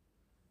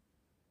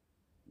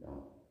 No.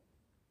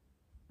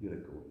 You're a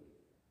goat.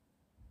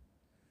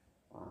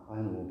 I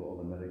know about all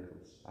the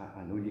miracles.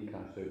 I know you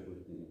cast out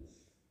those demons.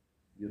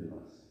 You're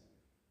not sick.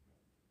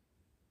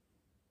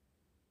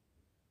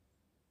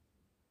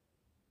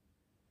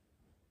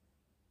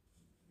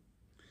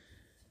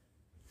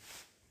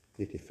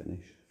 Did he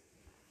finish?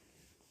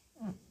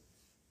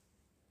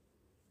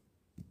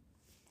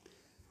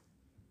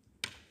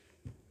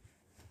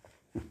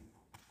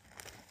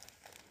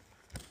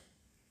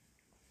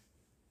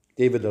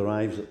 David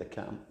arrives at the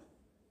camp.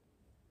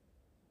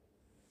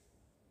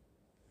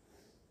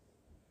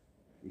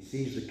 He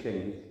sees the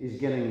king. He's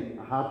getting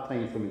a hard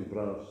time from his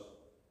brothers.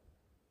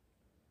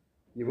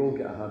 You will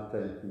get a hard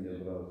time from your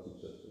brothers and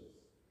sisters.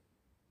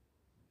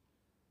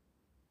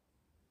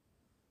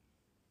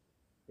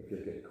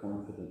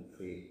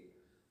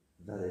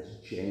 that is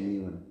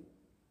genuine,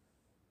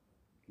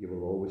 you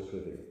will always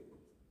prevail.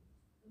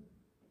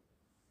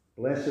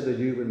 Blessed are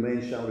you when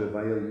men shall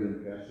revile you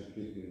and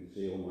persecute you and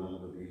say, "Oh man,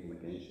 of evil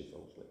against you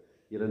falsely."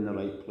 You're in the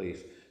right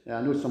place. Now,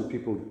 I know some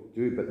people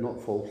do, but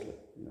not falsely.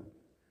 You know.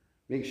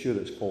 Make sure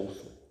it's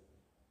falsely.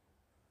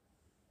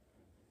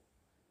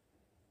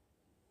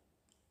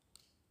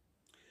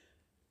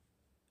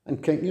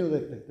 And king, you know,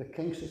 the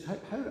king says, how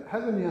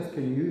on earth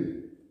can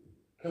you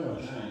kill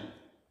a giant?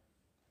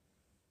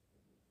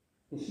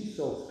 And see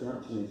Saul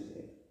scratching his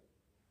head.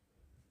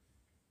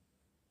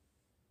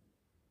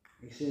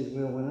 He says,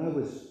 "Well, when I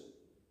was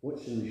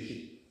watching the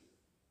sheep,"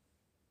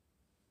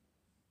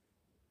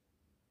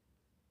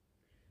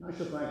 in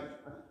actual fact,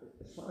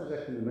 as far as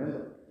I can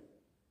remember,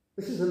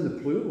 this is in the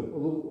plural,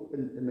 although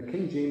in the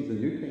King James, the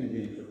New King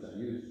James, which I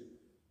use,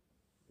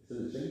 it's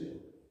in the singular.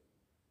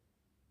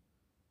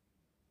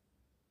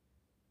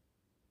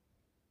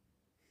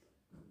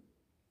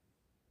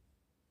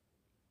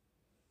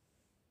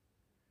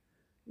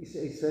 He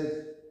says,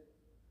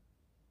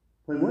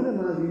 "When one of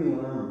my wee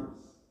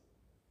lambs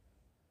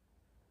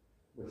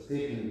was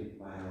taken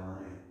by a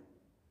lion,"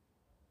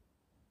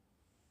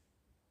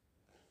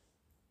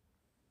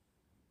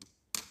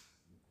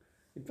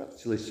 it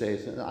virtually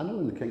says, I know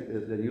in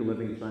the New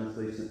Living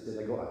Translation it says,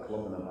 "I got a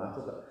club and I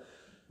battered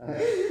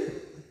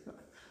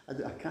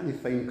it." I can't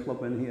find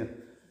club in here,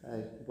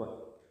 but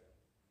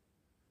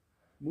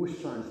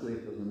most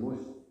translators and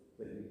most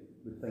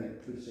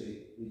would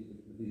say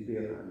these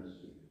bare hands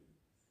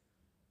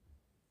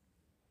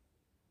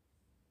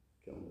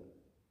killed it.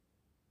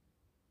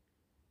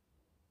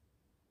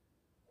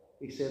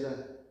 He said,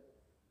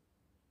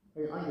 I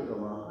got a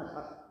lamb.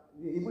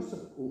 He must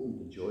have opened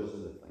the jaws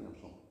of the thing or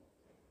something.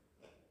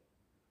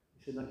 He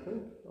said, "I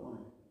killed the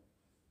lion.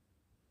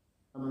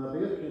 And when a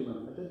bear came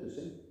in, I did the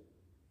same.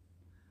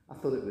 I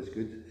thought it was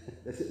good.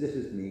 This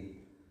is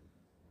me.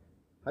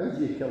 How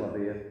do you kill a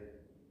bear?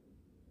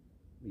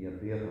 With your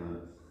bare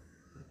hands."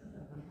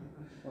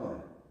 All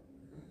right.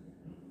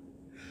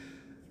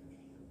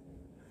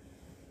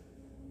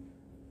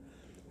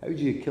 How do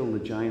you kill the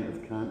giant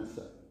of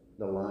cancer,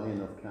 the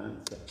lion of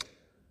cancer,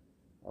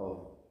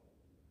 of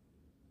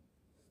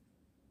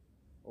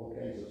all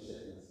kinds of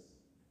sickness?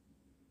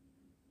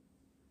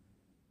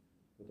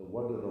 With the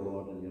word of the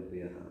Lord in your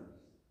bare hands.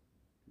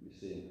 Can you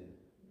say amen?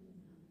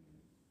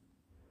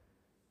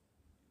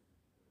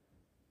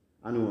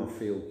 I know I've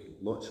failed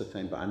lots of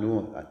times, but I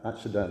know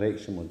that's the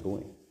direction we're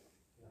going.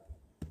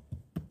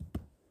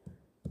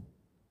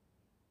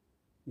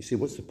 You see,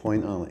 what's the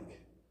point, Alec?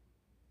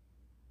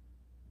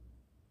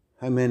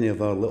 How many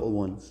of our little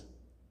ones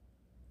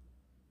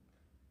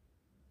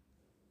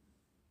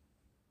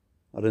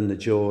are in the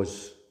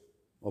jaws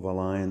of a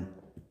lion?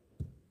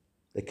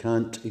 They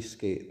can't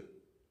escape.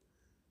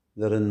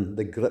 They're in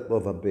the grip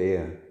of a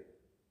bear.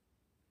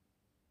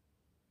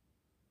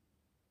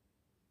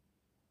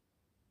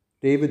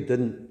 David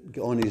didn't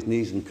get on his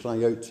knees and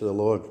cry out to the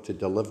Lord to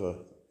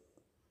deliver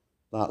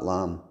that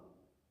lamb.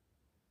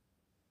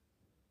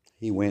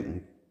 He went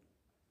and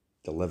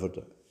delivered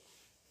it.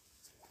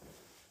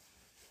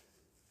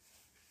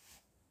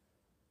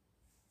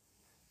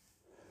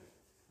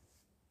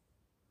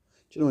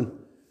 Do you know,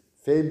 on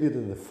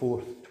February the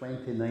 4th,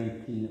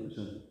 2019, it was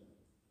in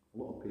a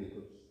lot of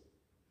papers.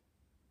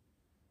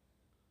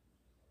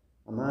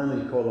 A man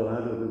in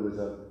Colorado who was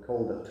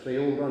called a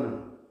trail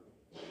runner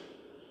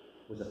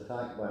was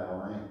attacked by a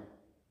lion.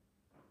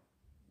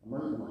 A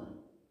mountain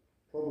lion.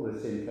 Probably the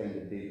same kind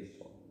that David's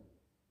talking about.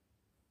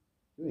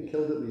 You know, he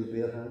killed it with his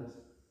bare hands.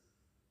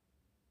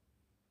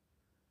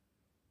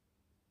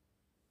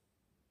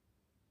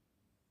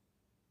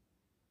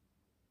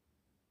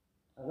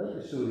 I like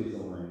the stories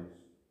of lions.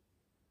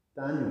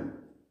 Daniel.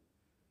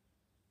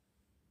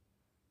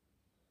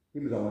 He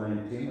was a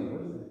lion tamer,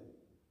 wasn't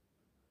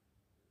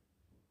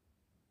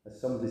he?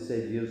 As somebody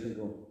said years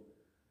ago,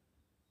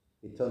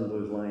 he turned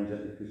those lions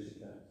into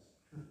pussycats.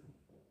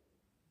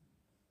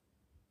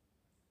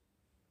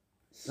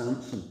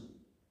 Samson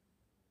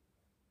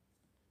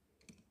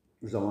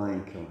was a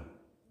lion killer.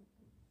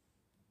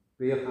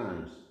 Bare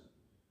hands.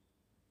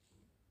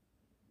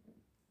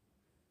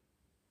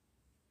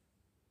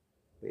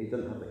 But he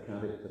didn't have the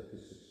character to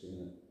sustain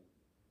it.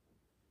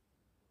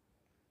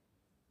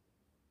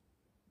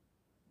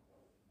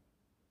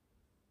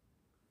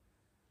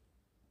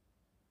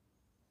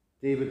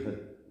 David had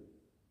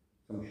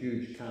some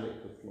huge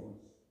character flaws.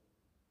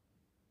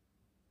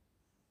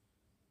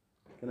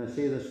 Can I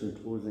say this in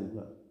closing?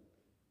 That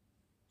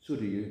so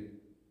do you.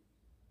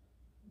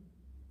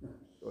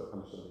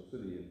 I'm sorry, so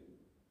do you.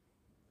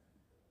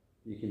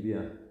 You can be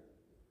a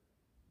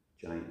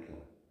giant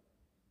killer.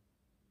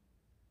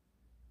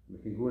 We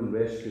can go and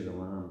rescue the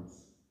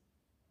lambs.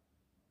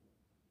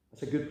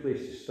 That's a good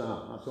place to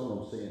start, that's all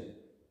I'm saying.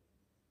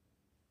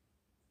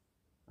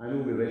 I know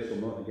we wrestle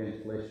not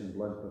against flesh and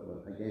blood,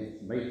 but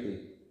against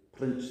mighty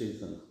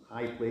princes and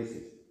high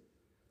places.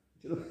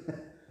 Do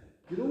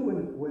you know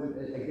when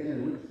again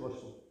in Luke's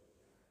Gospel,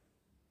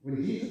 when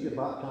Jesus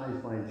got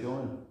baptized by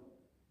John,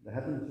 the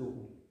heavens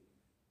opened.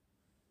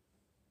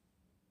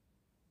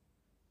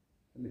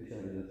 let me tell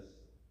you this.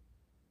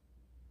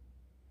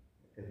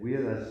 If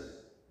we're as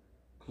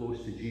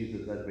close to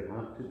Jesus as we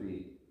have to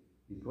be,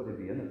 he's got to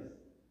be in us.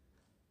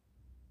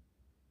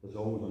 There's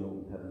always an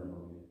open heaven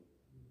among you.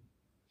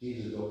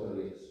 Jesus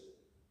operates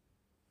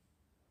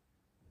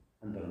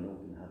under an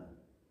open heaven.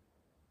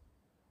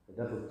 The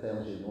devil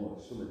tells you, no,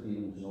 it's full of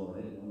demons and all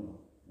that. No.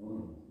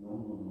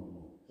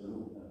 It's an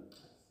open heaven.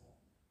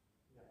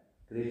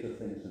 Greater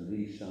things than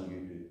these shall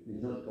you do.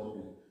 He's not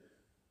talking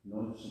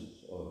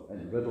nonsense or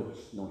in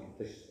riddles. No,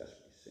 that's what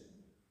he's saying.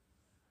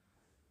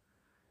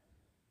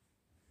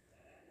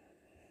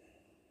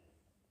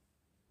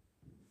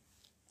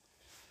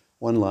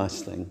 One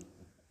last thing.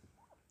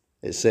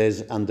 It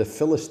says, and the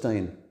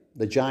Philistine,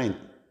 the giant,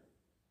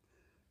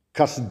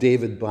 cursed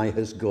David by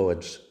his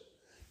gods.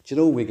 Do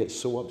you know we get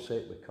so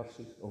upset with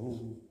curses?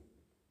 Oh,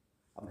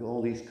 I've got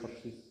all these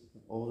curses,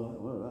 all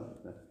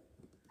that.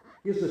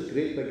 Here's this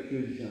great big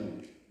huge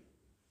giant.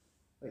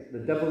 Like the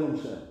devil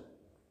himself.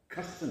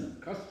 Cursed him.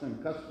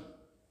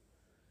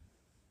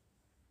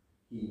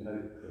 He knew how to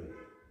pray.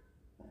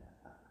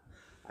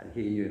 And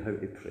he knew how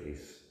to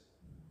praise.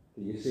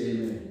 Can you say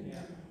amen?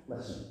 Yeah.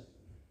 Listen,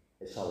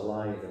 it's a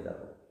lie, the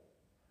devil.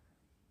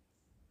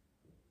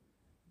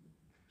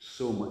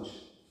 So much.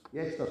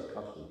 Yes, there's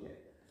curses, yeah.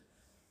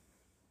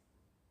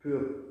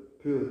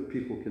 Poor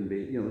people can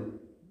be,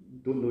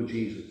 don't know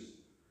Jesus,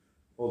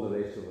 all the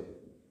rest of it.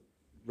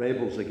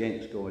 Rebels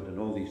against God and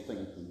all these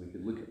things, and we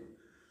could look at them.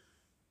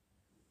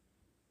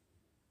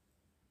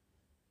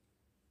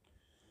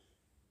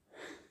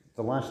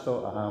 The last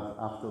thought I have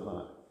after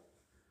that,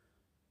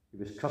 he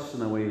was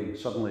cursing away and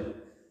suddenly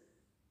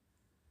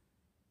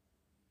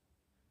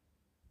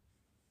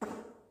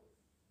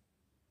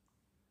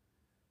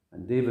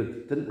and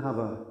David didn't have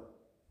a...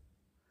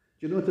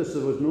 Do you notice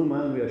there was no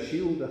man with a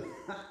shield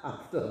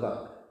after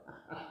that?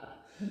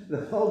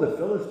 All the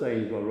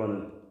Philistines were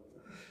running,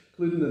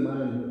 including the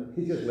man,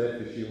 he just left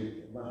the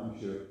shield, that I'm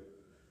sure.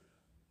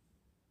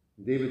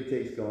 David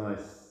takes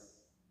Goliath's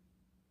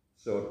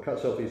sword,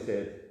 cuts off his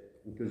head,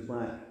 and goes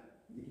back.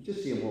 You can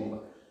just see him walking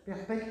back. He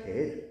had a big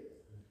head.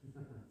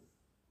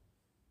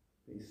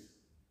 He's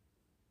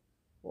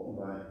walking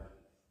back.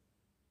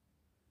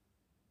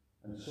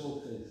 And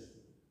Saul says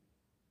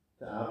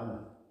to Abner,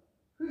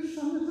 whose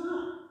son is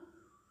that?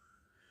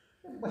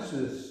 What's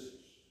this?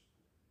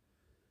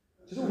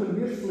 Do you know when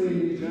we're flaying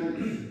these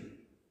giants?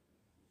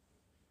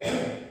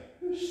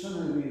 Whose son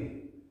are we?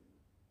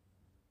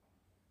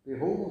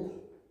 Behold,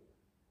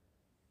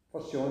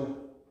 1 John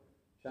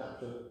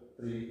chapter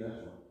 3, verse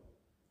 1.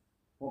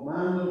 What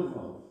manner of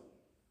love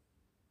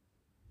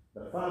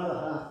the Father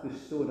hath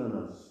bestowed on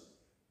us,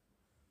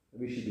 that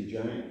we should be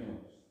giant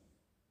killers,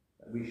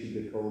 that we should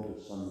be called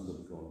the sons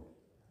of God.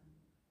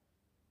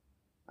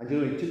 And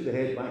he took the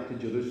head back to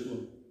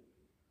Jerusalem.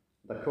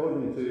 And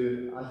according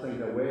to, I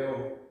think, a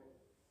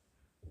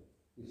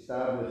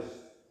well-established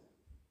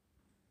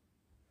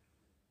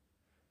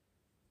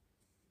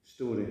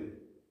story,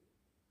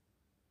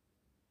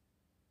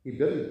 he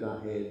buried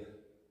that head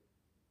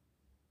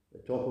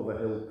at the top of a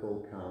hill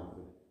called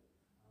Calvary.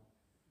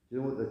 Do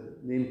you know what the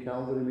name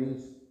Calvary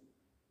means?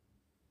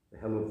 The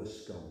hill of the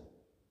skull.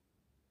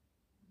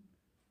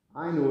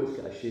 I know it's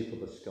got a shape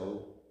of a skull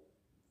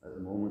at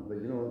the moment, but I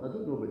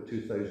don't know about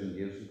 2,000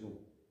 years ago.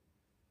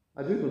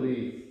 I do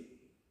believe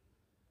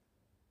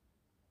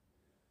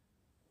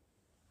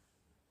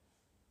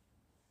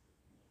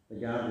the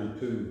Garden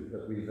Tomb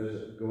that we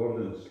visit,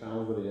 Gordon's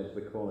Calvary, as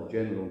we call it,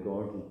 General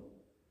Gordon,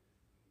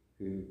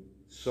 who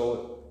saw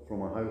it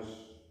from a house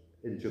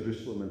in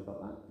Jerusalem and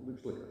thought, that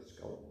looks like a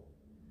skull.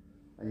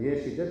 And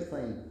yes, he did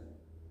find,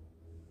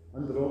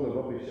 under all the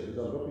rubbish, it was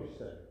a rubbish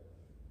tip.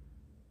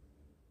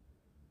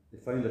 They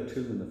found a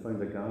tomb and they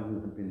found a garden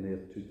that had been there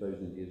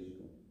 2,000 years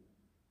ago.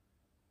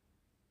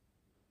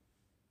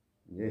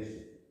 And yes,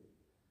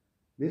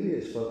 maybe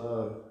it's for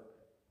our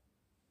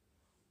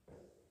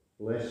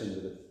blessing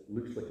that it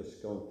looks like a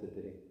skull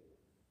today,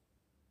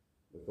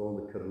 with all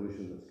the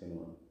corrosion that's going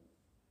on.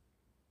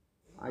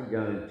 I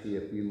guarantee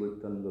if we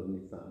looked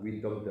underneath that, we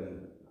dug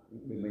down,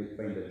 we might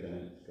find a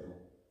giant skull.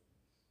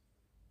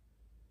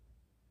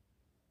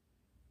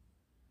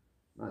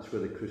 That's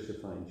where they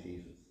crucified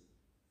Jesus,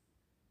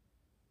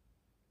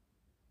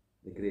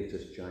 the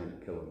greatest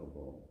giant killer of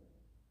all.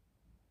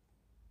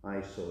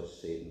 I saw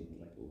Satan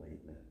like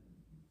lightning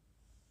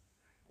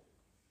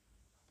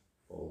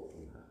fall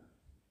from heaven.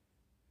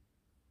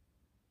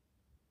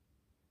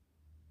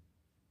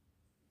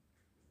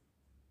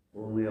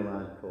 Only a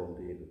lad called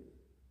David,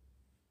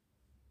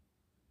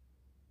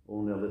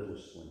 only a little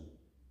sling.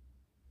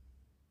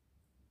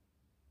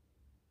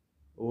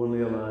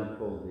 Only a lad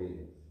called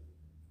David,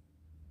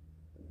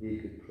 and he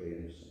could pray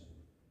and sing.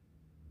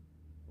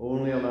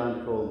 Only a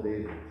lad called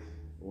David,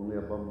 only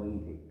a bumbling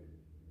brook.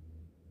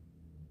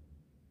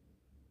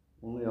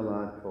 Only a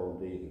lad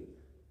called David.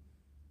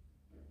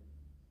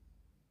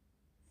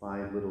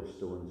 5 little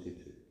stones he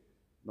took,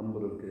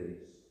 number of grace.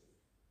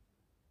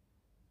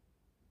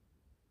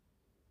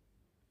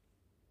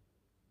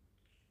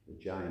 The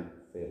giant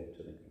fell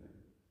to the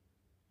ground.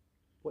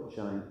 What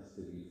giants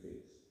do we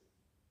face?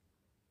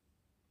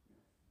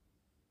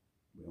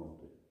 We all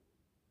do.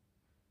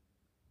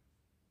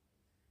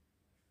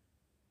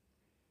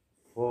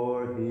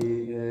 For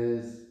he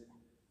is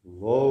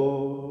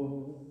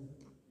Lord.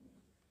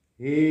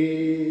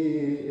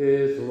 He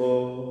is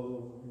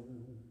Lord.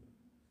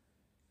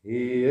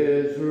 He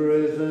is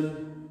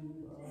risen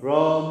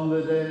from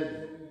the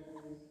dead,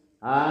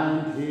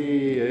 and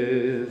he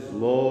is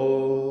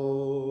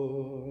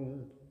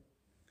Lord.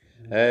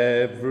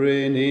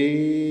 Every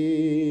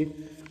knee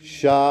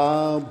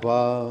shall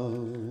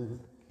bow,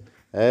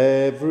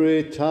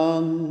 every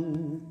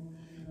tongue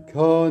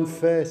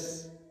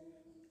confess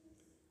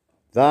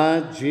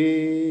that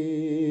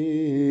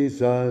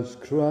Jesus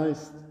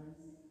Christ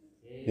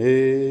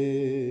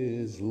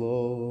is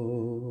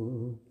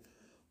Lord.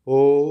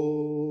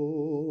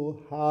 Oh,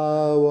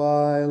 how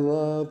I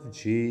love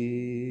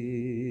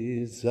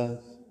Jesus.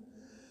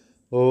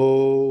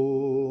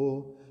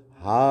 Oh,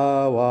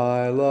 how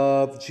I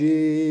love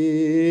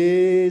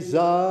Jesus.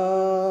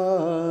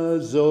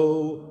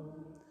 Oh,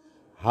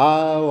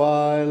 how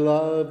I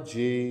love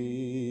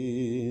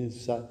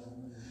Jesus.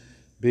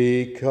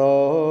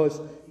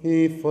 Because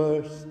he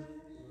first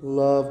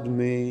loved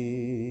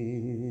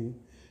me.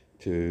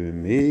 To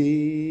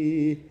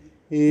me,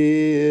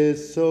 he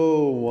is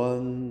so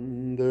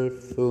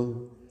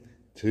wonderful.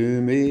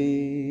 To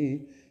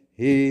me,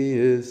 he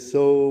is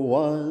so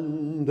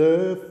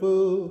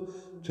wonderful.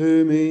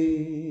 To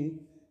me,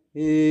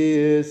 he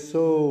is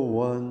so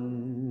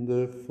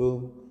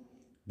wonderful.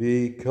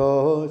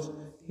 Because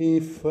he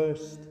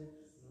first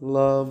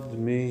loved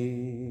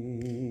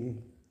me.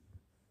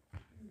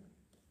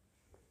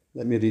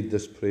 Let me read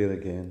this prayer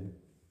again.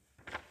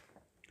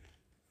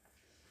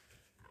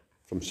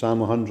 From Psalm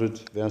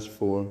 100, verse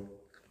 4.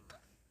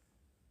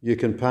 You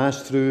can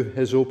pass through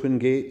his open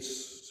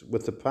gates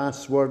with the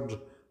password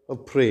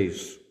of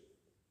praise.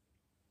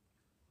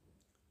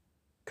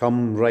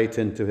 Come right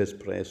into his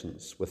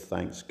presence with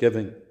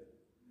thanksgiving.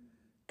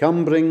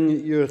 Come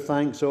bring your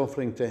thanks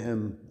offering to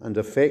him and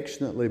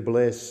affectionately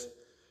bless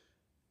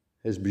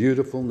his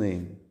beautiful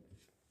name.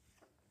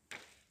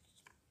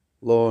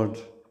 Lord,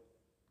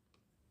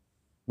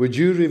 would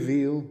you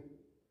reveal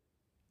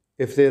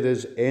if there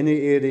is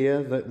any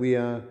area that we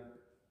are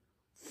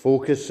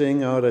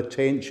focusing our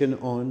attention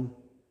on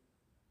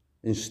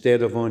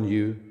instead of on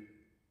you?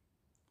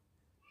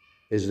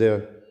 Is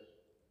there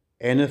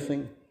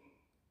anything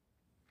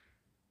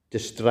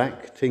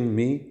distracting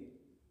me?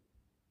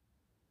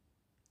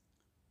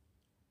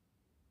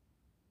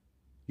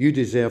 You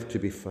deserve to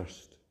be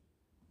first.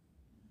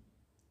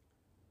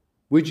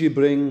 Would you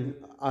bring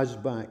us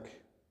back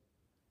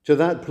to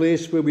that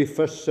place where we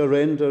first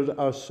surrendered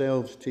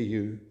ourselves to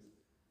you,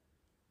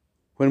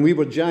 when we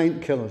were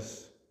giant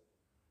killers,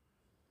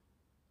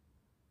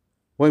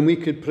 when we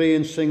could pray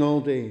and sing all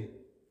day?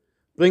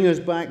 Bring us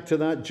back to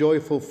that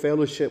joyful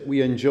fellowship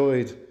we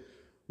enjoyed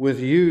with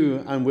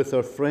you and with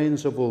our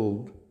friends of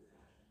old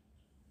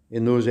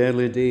in those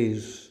early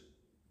days,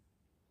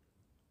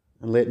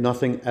 and let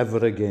nothing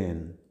ever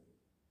again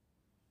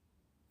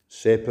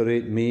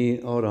separate me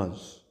or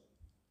us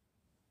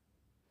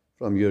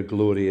from your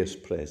glorious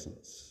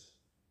presence.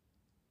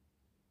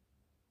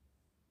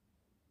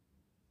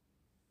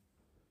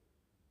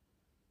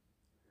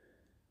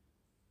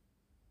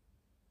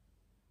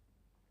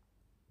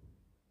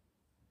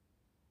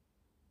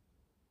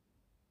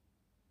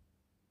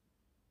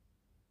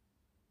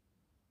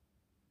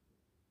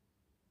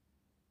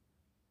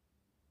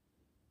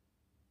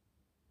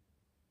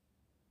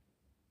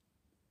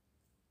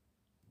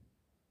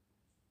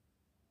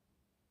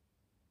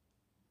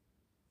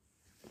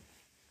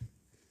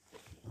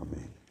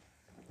 Amen.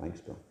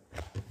 Thanks, Bill.